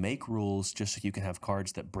when you make rules just so you can have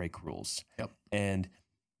cards that break rules. Yep. And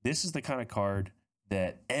this is the kind of card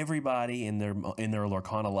that everybody in their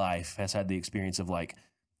Lorcana life has had the experience of, like,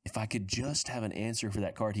 if I could just have an answer for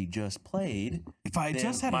that card he just played. If I then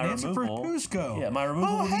just had an my answer for removal- Cusco, Yeah, my removal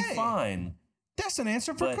Oh, would hey. be fine. that's an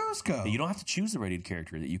answer for But Cusco. you don't have to choose the rated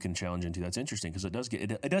character that you can challenge into. That's interesting because it does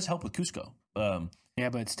get it does help with Cusco. Yeah,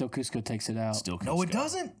 but still Cusco takes it out. Still Cusco. No, it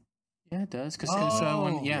doesn't. Yeah, it does. Because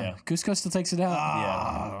Oh. Yeah. Cusco still takes it out.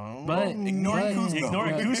 Ah, But- ignoring but- Cusco.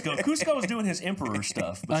 Ignoring Cusco. Cusco was doing his emperor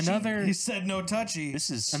stuff. But Another He said no touchy. this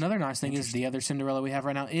is another nice thing is the other Cinderella we have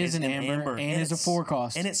right now is It's an amber, and is a it's-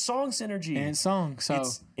 4-cost and it's song synergy. and it's song. So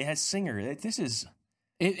it has singer. This is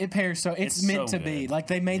it pairs. So it's It's meant so to be. good. Like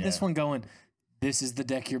they made this Yeah. one going. This is the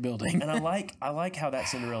deck you're building. and I like how that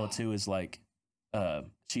Cinderella too is like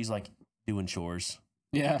she's like doing chores,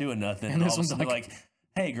 Yeah. doing nothing. And And this all of a one's sudden like- like,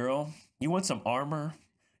 hey girl, you want some armor?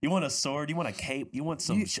 You want a sword? You want a cape? You want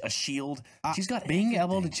some a shield? She's got Being everything.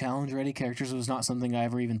 able to challenge ready characters was not something I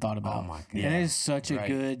ever even thought about. Oh my god. And it is such a Right.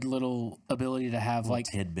 good little ability to have. Like,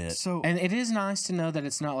 tidbit. So and it is nice to know that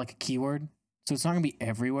it's not like a keyword, so it's not gonna be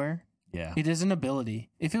everywhere. Yeah. It is an ability.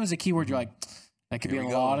 If it was a keyword, you're like, that could Here be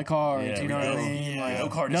we on a go. lot of cards. Yeah, you know what I no. mean? Yeah. Like, No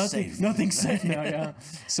card is safe. Nothing's safe now. Yeah.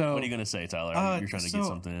 So What are you gonna say, Tyler? You're trying to get so-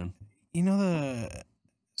 something in. you know the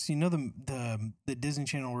Disney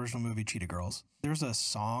Channel original movie Cheetah Girls. There's a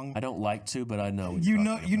song. I don't like to, but I know. what You you're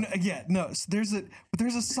know, talking about. yeah, no. There's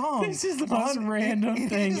a song. This is the most random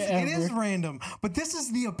thing It is ever. random, but this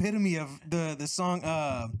is the epitome of the song.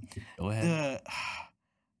 Go ahead.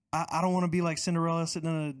 I don't want to be like Cinderella sitting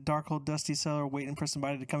in a dark old dusty cellar waiting for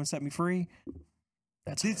somebody to come and set me free.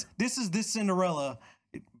 That's This is this Cinderella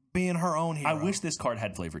being her own hero. I wish this card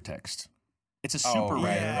had flavor text. It's a Oh, super right,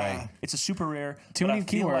 rare. right. It's a super rare. Too but many I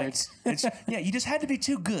feel like keywords. it's yeah. You just had to be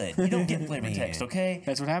too good. You don't get flavor Man. text, okay?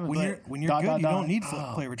 that's what happens. when you're Dot, good, dot, you dot. don't need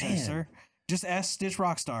Oh, flavor text, man. sir. Just ask Stitch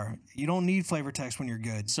Rockstar. You don't need flavor text when you're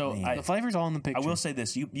good. So The flavor's all in the I picture. will say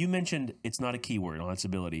this: you mentioned it's not a keyword on its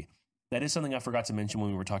ability. That is something I forgot to mention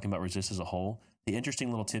when we were talking about resist as a whole. The interesting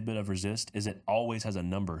little tidbit of resist is it always has a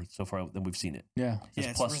number so far that we've seen it. Yeah. It's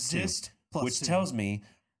it's plus resist 2, plus which 2. tells me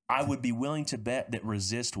I would be willing to bet that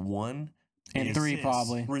resist 1 And is- 3 Resist.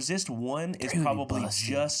 probably. Resist 1 is Really probably busted.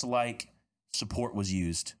 just like support was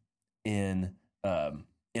used in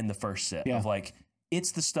the first set Yeah. of like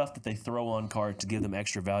it's the stuff that they throw on card to give them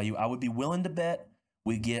extra value. I would be willing to bet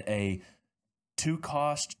we get a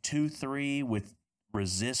 2-cost 2/3 with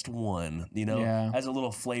resist 1, Yeah. as a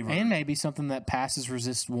little flavor. And maybe something that passes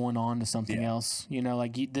resist 1 on to something Yeah. else. You know,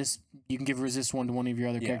 like you can give resist 1 to one of your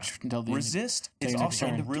other Yeah. characters until the resist till is your next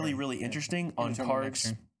also turn. really, really interesting on End of turn or next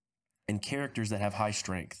cards turn. and characters that have high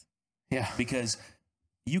strength. Yeah. Because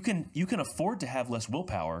you can afford to have less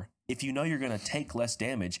willpower if you know you're going to take less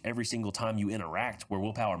damage every single time you interact where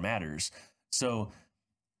willpower matters. So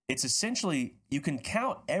it's essentially you can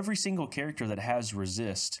count every single character that has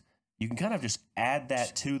resist. You can kind of just add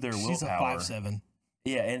that to their She's a willpower. 5/7.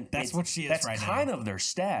 Yeah, and That's what she is that's right now. kind of their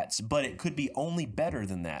stats, but it could be only better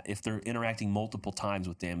than that if they're interacting multiple times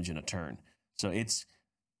with damage in a turn. So it's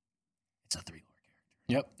a 3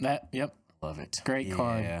 lore character. Yep. Love it. Great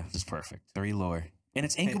card. Yeah. This is perfect. 3 lore. And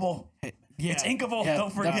it's inkable. Yeah. It's inkable. Yeah,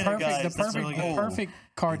 Don't forget it, guys. The That's perfect, really the good. perfect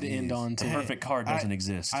card to It end is. on The too. perfect card doesn't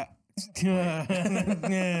exist.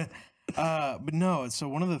 But no. So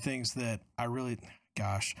one of the things that I really,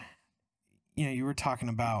 gosh, you were talking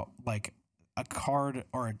about like a card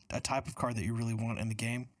or a type of card that you really want in the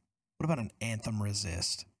game. What about an Anthem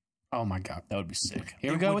resist? Oh my god. That would be sick.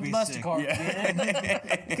 Here we It go would with the be Buster sick. card.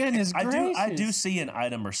 Yeah. Goodness gracious. I do see an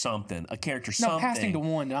item or something, a character, No, something. passing to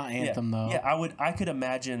 1, not Anthem though. Yeah, I could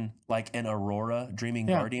imagine like an Aurora Dreaming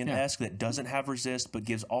Yeah, Guardian-esque that doesn't have resist but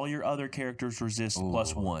gives all your other characters resist Ooh.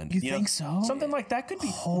 +1. You think so? Something like that could be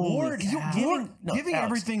Holy ward. cow. Giving Alex,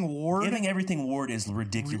 everything ward. Giving everything ward is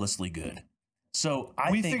ridiculously good. So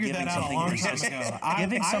I we think figured giving that out a something long time resist, ago.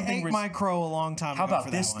 giving I something ate res- my crow a long time How ago. about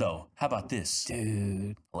for this that one. though? How about this?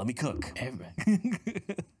 Dude. Let me cook.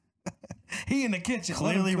 He in the kitchen.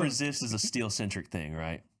 let him Clearly, cook. resist is a steel-centric thing,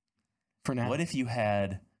 right? For now. What if you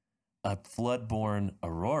had a Floodborn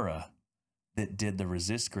Aurora that did the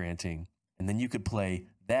resist granting, and then you could play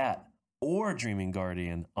that or Dreaming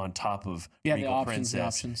Guardian on top of Regal Princess. The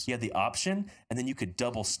options. You had the option, and then you could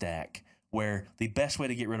double stack, where the best way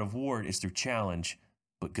to get rid of Ward is through challenge.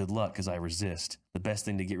 But good luck, because I resist. The best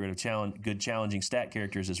thing to get rid of good challenging stat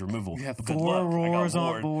characters is removal. You have But good 4 luck, I got roars on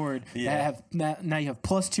Ward. board. Yeah. Now you have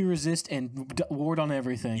 +2 resist and ward on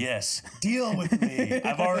everything. Yes, deal with me.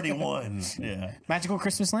 I've already won. Yeah. Magical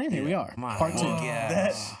Christmas Land. Here we are. Part 2.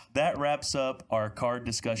 That wraps up our card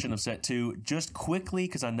discussion of set 2. Just quickly,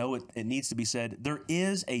 because I know it needs to be said, there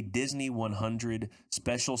is a Disney 100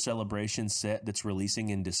 special celebration set that's releasing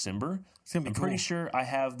in December. It's gonna be I'm cool. pretty sure I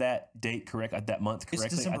have that date correct, that month correctly.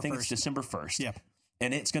 December I think 1st. it's December 1st. Yep.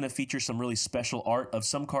 And it's going to feature some really special art of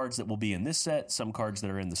some cards that will be in this set, some cards that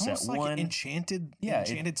are in the set Almost like 1.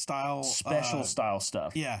 enchanted style. Special style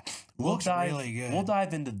stuff. Yeah. We'll Looks dive, really good. We'll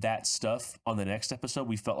dive into that stuff on the next episode.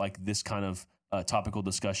 We felt like this kind of topical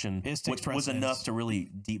discussion takes was precedence. enough to really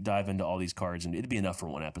deep dive into all these cards, and it'd be enough for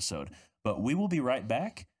one episode. But we will be right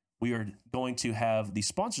back. We are going to have the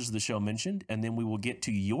sponsors of the show mentioned, and then we will get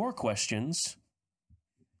to your questions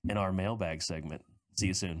in our mailbag segment. See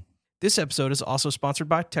you soon. This episode is also sponsored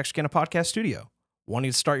by Texarkana Podcast Studio. Wanting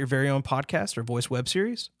to start your very own podcast or voice web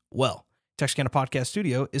series? Well, Texarkana Podcast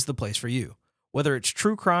Studio is the place for you. Whether it's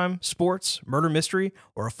true crime, sports, murder mystery,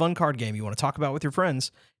 or a fun card game you want to talk about with your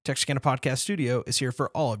friends, Texarkana Podcast Studio is here for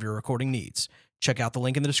all of your recording needs. Check out the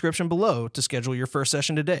link in the description below to schedule your first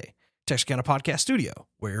session today. Texarkana Podcast Studio,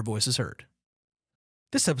 where your voice is heard.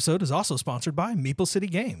 This episode is also sponsored by Maple City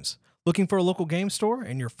Games. Looking for a local game store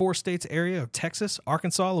in your 4 states area of Texas,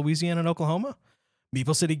 Arkansas, Louisiana, and Oklahoma?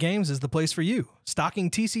 Maple City Games is the place for you. Stocking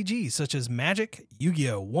TCGs such as Magic,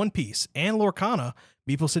 Yu-Gi-Oh!, One Piece, and Lorcana,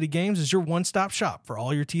 Maple City Games is your one-stop shop for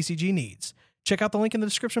all your TCG needs. Check out the link in the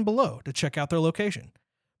description below to check out their location.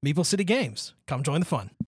 Maple City Games. Come join the fun.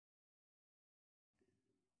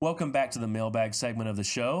 Welcome back to the mailbag segment of the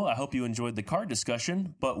show. I hope you enjoyed the card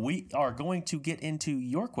discussion, but we are going to get into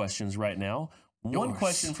your questions right now. One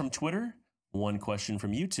question from Twitter, one question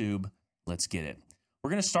from YouTube. Let's get it. We're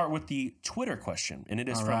going to start with the Twitter question, and it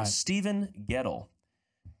is from Steven Gettle.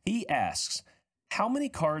 He asks, how many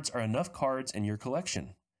cards are enough cards in your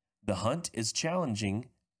collection? The hunt is challenging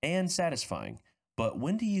and satisfying, but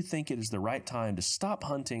when do you think it is the right time to stop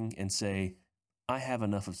hunting and say, I have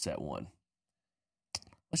enough of set 1?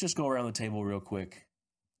 Let's just go around the table real quick.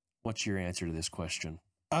 What's your answer to this question?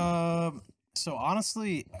 So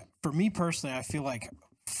honestly, for me personally, I feel like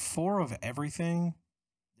 4 of everything,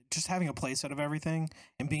 just having a play set of everything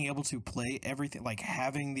and being able to play everything, like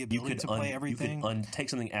having the ability to play everything. You could take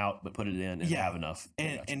something out, but put it in and have enough.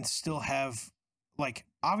 And still have, like,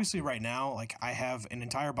 obviously right now, like I have an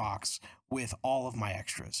entire box with all of my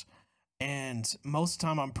extras. And most of the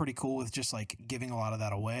time I'm pretty cool with just like giving a lot of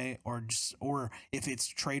that away, or if it's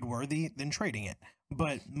trade worthy, then trading it.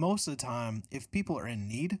 But most of the time, if people are in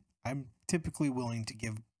need, I'm typically willing to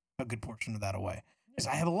give a good portion of that away because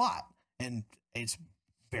I have a lot, and it's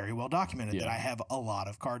very well documented that I have a lot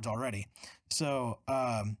of cards already. So,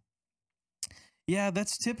 yeah,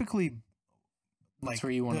 that's typically like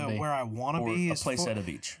where you want to be. Where I want to be a is play set of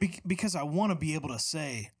each. Because I want to be able to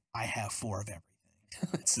say I have 4 of everything.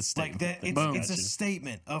 It's a statement. Like that, it's a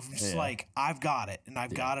statement of just like I've got it and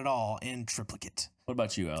I've got it all in triplicate. What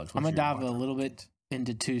about you, Alex? I'm gonna dive a little bit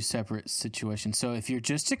into 2 separate situations. So if you're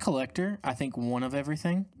just a collector, I think 1 of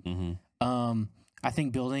everything. Mm-hmm. I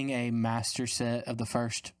think building a master set of the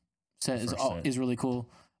first set is really cool.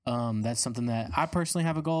 That's something that I personally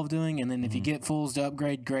have a goal of doing. And then if you get fulls to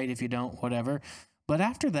upgrade, great. If you don't, whatever. But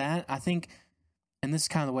after that, I think, and this is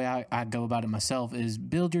kind of the way I go about it myself, is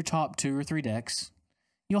build your top 2 or 3 decks.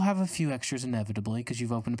 You'll have a few extras inevitably because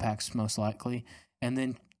you've opened packs most likely. And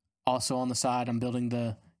then also on the side, I'm building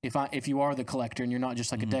if you are the collector and you're not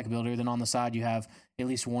just like a deck builder, then on the side you have at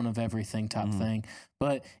least 1 of everything type thing.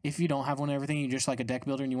 But if you don't have 1 of everything, you're just like a deck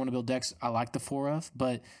builder and you want to build decks, I like the 4 of,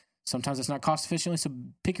 but sometimes it's not cost efficiently. So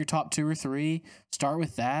pick your top 2 or 3, start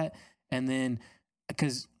with that. And then,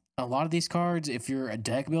 because a lot of these cards, if you're a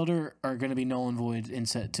deck builder, are going to be null and void in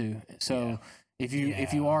set 2. So if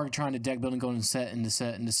you are trying to deck build and go into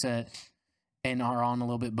set, and are on a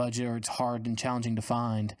little bit budget, or it's hard and challenging to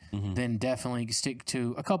find, then definitely stick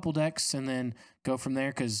to a couple decks and then go from there.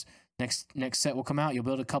 Because next set will come out, you'll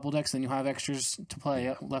build a couple decks, then you'll have extras to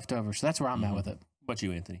play left over. So that's where I'm at with it. What about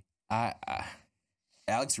you, Anthony?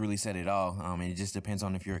 Alex really said it all. And it just depends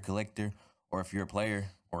on if you're a collector or if you're a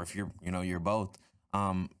player or if you're both.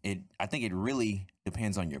 I think it really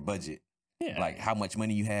depends on your budget. Yeah. Like how much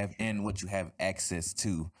money you have and what you have access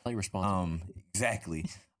to. Play responsibly. Exactly.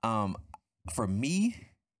 For me,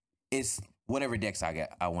 it's whatever decks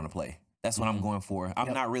I want to play. That's what I'm going for.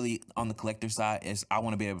 I'm not really on the collector side. I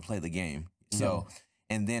want to be able to play the game. So,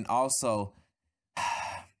 and then also,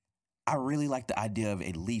 I really like the idea of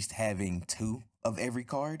at least having 2 of every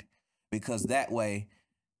card, because that way,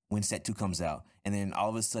 when set 2 comes out, and then all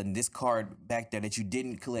of a sudden this card back there that you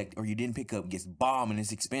didn't collect or you didn't pick up gets bombed and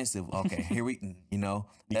it's expensive. Okay, here You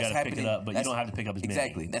got to pick it up, but you don't have to pick up as many.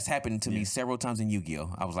 Exactly. That's happened to me several times in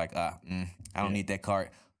Yu-Gi-Oh! I was like, I don't need that card.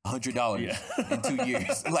 $100 in 2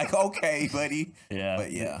 years. Like, okay, buddy. Yeah.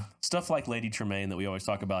 But stuff like Lady Tremaine that we always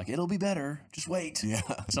talk about, like, it'll be better. Just wait. Yeah.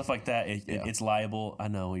 Stuff like that. It's liable. I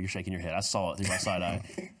know you're shaking your head. I saw it through my side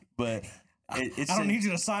eye. But I don't need you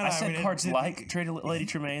to side eye. I said cards like Lady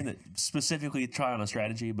Tremaine that specifically try on a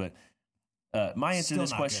strategy. But my answer to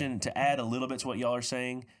this question, to add a little bit to what y'all are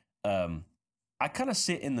saying, I kind of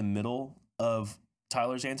sit in the middle of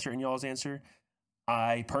Tyler's answer and y'all's answer.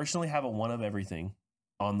 I personally have a 1 of everything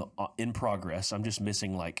in progress. I'm just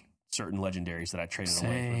missing like certain legendaries that I traded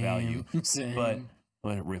away for value. But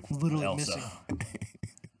Literally Elsa.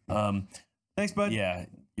 missing. Thanks, bud. Yeah,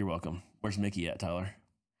 you're welcome. Where's Mickey at, Tyler?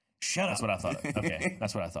 Shut That's up. what I thought. Okay,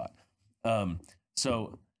 that's what I thought.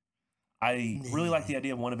 So I really like the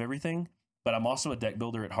idea of 1 of everything, but I'm also a deck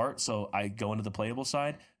builder at heart, so I go into the playable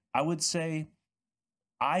side. I would say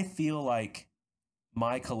I feel like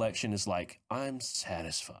my collection is like, I'm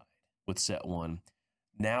satisfied with set 1.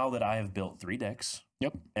 Now that I have built 3 decks,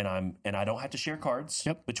 and I don't have to share cards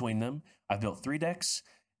between them. I've built 3 decks,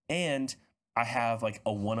 and I have like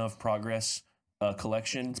a 1 of progress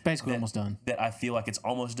collection. It's basically almost done. That I feel like it's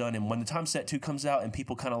almost done. And when the time set 2 comes out and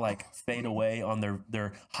people kind of like fade away on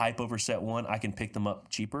their hype over set 1, I can pick them up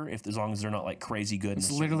cheaper as long as they're not like crazy good.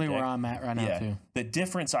 It's literally where I'm at right now too. The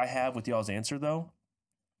difference I have with y'all's answer though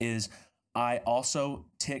is I also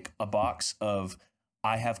tick a box of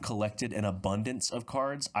I have collected an abundance of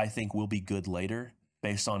cards I think will be good later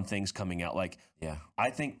based on things coming out. Like, I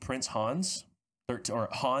think Prince Hans, or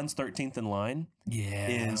Hans 13th in line,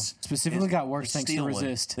 is specifically got worse thanks to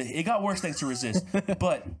Resist. It got worse thanks to Resist,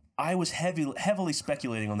 but I was heavily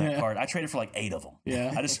speculating on that card. I traded for like 8 of them.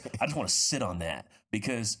 Yeah, I just want to sit on that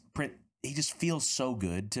because he just feels so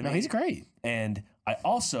good to me. No, he's great. And I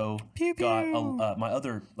also got my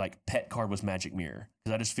other like pet card was Magic Mirror,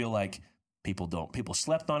 because I just feel like people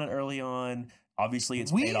slept on it early on. Obviously,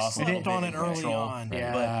 it's paid off. We slept on it early on.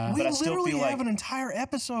 Yeah. But I still literally feel have like an entire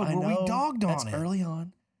episode where we dogged on it. Early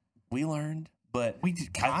on. We learned. But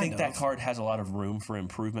I think that card has a lot of room for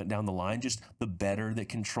improvement down the line. Just the better that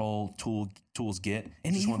control tools get.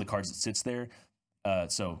 It's just one of the cards that sits there.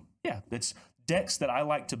 It's decks that I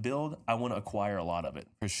like to build. I want to acquire a lot of it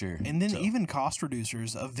for sure. And then even cost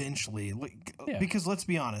reducers eventually, because let's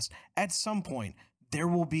be honest, at some point there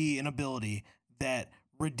will be an ability that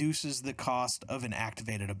reduces the cost of an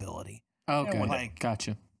activated ability. Okay,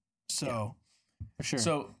 gotcha. So, for sure.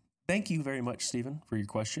 So thank you very much, Stephen, for your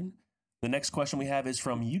question. The next question we have is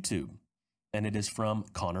from YouTube, and it is from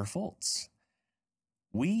Connor Foltz.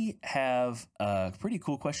 We have a pretty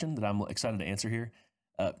cool question that I'm excited to answer here.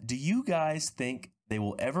 Do you guys think they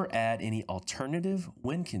will ever add any alternative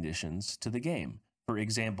win conditions to the game? For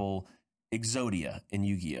example, Exodia in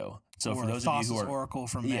Yu-Gi-Oh! So for those of you who are Oracle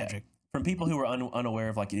from Magic. From people who are unaware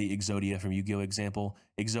of like the Exodia from Yu-Gi-Oh! Example,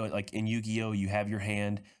 like in Yu-Gi-Oh! You have your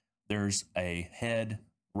hand, there's a head,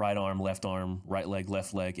 right arm, right leg,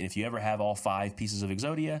 left leg. And if you ever have all 5 pieces of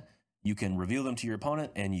Exodia, you can reveal them to your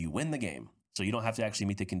opponent and you win the game. So you don't have to actually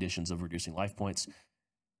meet the conditions of reducing life points.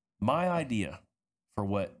 My idea for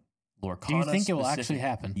what Lorcana... Do you think it will actually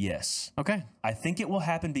happen? Yes. Okay. I think it will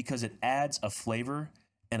happen because it adds a flavor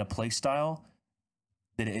and a play style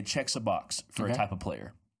that it checks a box for a type of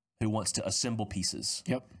player who wants to assemble pieces.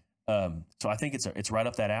 Yep. So I think it's right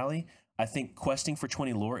up that alley. I think questing for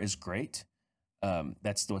 20 lore is great.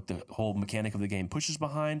 That's what the whole mechanic of the game pushes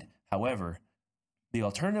behind. However, the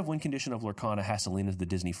alternative win condition of Lorcana has to lean into the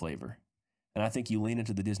Disney flavor. And I think you lean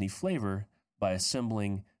into the Disney flavor by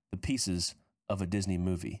assembling the pieces of a Disney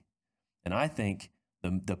movie. And I think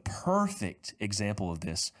the perfect example of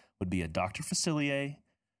this would be a Dr. Facilier,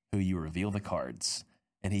 who you reveal the cards.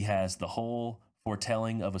 And he has the whole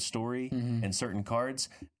foretelling of a story and certain cards.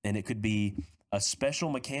 And it could be a special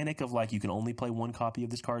mechanic of like you can only play 1 copy of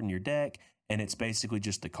this card in your deck. And it's basically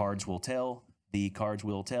just the cards will tell,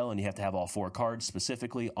 and you have to have all 4 cards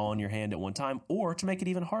specifically on your hand at one time. Or to make it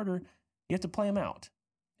even harder, you have to play them out.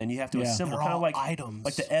 And you have to assemble kind of like items,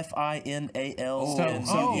 like the FINAL.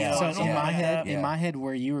 In my head,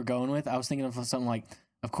 where you were going with, I was thinking of something like,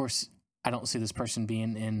 of course, I don't see this person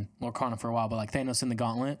being in Lorcana for a while, but like Thanos in the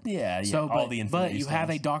Gauntlet. Yeah. So, all the but you have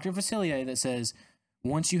a stones. Dr. Facilier that says,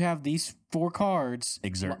 once you have these 4 cards,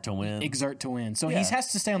 Exert to win. Exert to win. So Yeah. he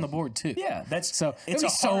has to stay on the board too. Yeah, that's So it's it'd be a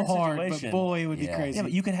so hard, situation. but boy, it would be crazy. Yeah,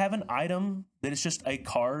 but you could have an item that is just a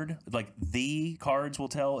card, like the cards will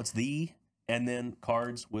tell it's the, and then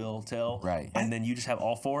cards will tell, Right. And then you just have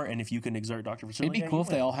all 4, and if you can exert Dr. Facility, It'd be cool if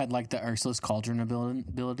they all had like the Ursula's Cauldron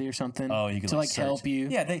ability or something. Oh, you can to like search. help you.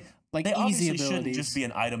 Yeah, they Like they easy obviously shouldn't abilities. just be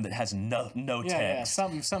an item that has no text.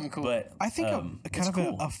 something cool. But I think it's kind of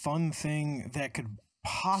cool. a fun thing that could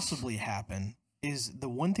possibly happen is the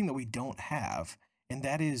one thing that we don't have, and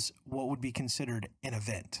that is what would be considered an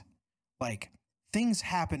event. Like, things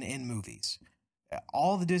happen in movies.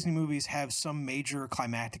 All the Disney movies have some major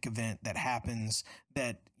climactic event that happens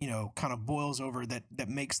that, you know, kind of boils over that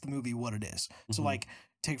makes the movie what it is. So, like,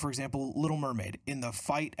 take, for example, Little Mermaid. In the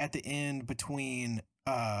fight at the end between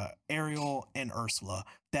Ariel and Ursula,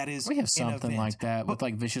 that is we have an something event. like that with But-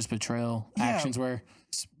 like vicious betrayal Yeah. actions where,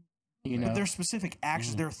 you know, But there's specific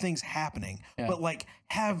actions. There are things happening. Yeah. But like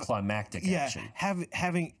have climactic yeah action.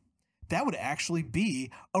 having that would actually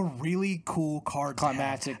be a really cool card. to have.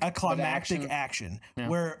 Climactic, a but climactic action. action Yeah.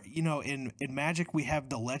 where, you know, in Magic we have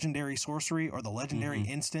the legendary sorcery or the legendary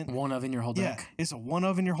instant. one of in your whole Yeah, deck. it's a one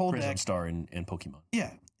of in your whole Prism deck. Star in Pokemon.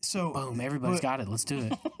 Yeah. So Boom, everybody's but- got it. Let's do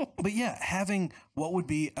it. But yeah, having what would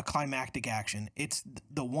be a climactic action, it's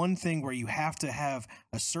the one thing where you have to have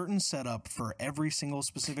a certain setup for every single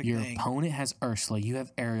specific Your thing. opponent has Ursula, you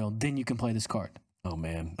have Ariel, then you can play this card. Oh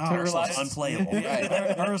man, Oh, Ursula's Ursula's- unplayable.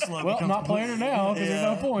 Ursula Well, I'm becomes not playing her now because there's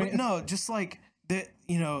no But point. no, just like that,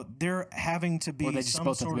 you know, they're having to be Or they just some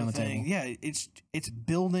both have to sort be on of the thing. table. Yeah, it's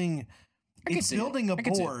building, can it's see it. building a I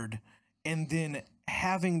can see it. board, and then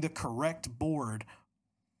having the correct board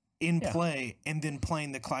in play, and then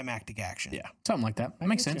playing the climactic action. Yeah. Something like that. That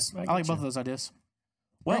makes get you. sense. I I, get like both you. of those ideas.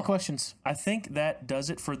 Well, Great questions. I think that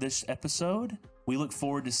does it for this episode. We look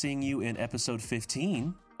forward to seeing you in episode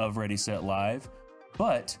 15 of Ready Set Live.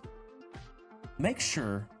 But make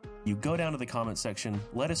sure you go down to the comment section.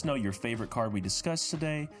 Let us know your favorite card we discussed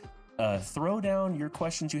today. Throw down your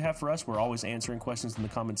questions you have for us. We're always answering questions in the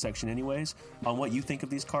comment section anyways on what you think of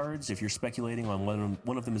these cards. If you're speculating on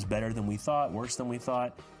one of them is better than we thought, worse than we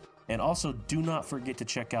thought. And also do not forget to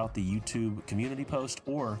check out the YouTube community post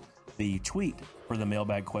or the tweet for the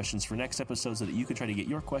mailbag questions for next episode so that you can try to get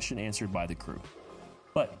your question answered by the crew.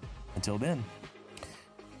 But until then,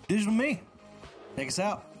 Digital Me, take us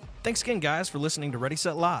out. Thanks again, guys, for listening to Ready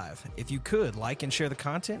Set Live. If you could, like and share the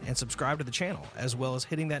content and subscribe to the channel, as well as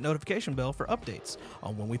hitting that notification bell for updates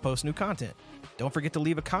on when we post new content. Don't forget to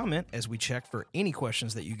leave a comment as we check for any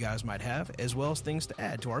questions that you guys might have, as well as things to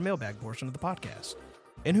add to our mailbag portion of the podcast.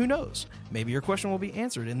 And who knows, maybe your question will be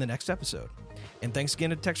answered in the next episode. And thanks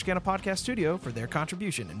again to Texarkana Podcast Studio for their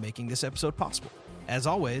contribution in making this episode possible. As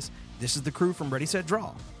always, this is the crew from Ready Set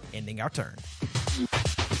Draw, ending our turn.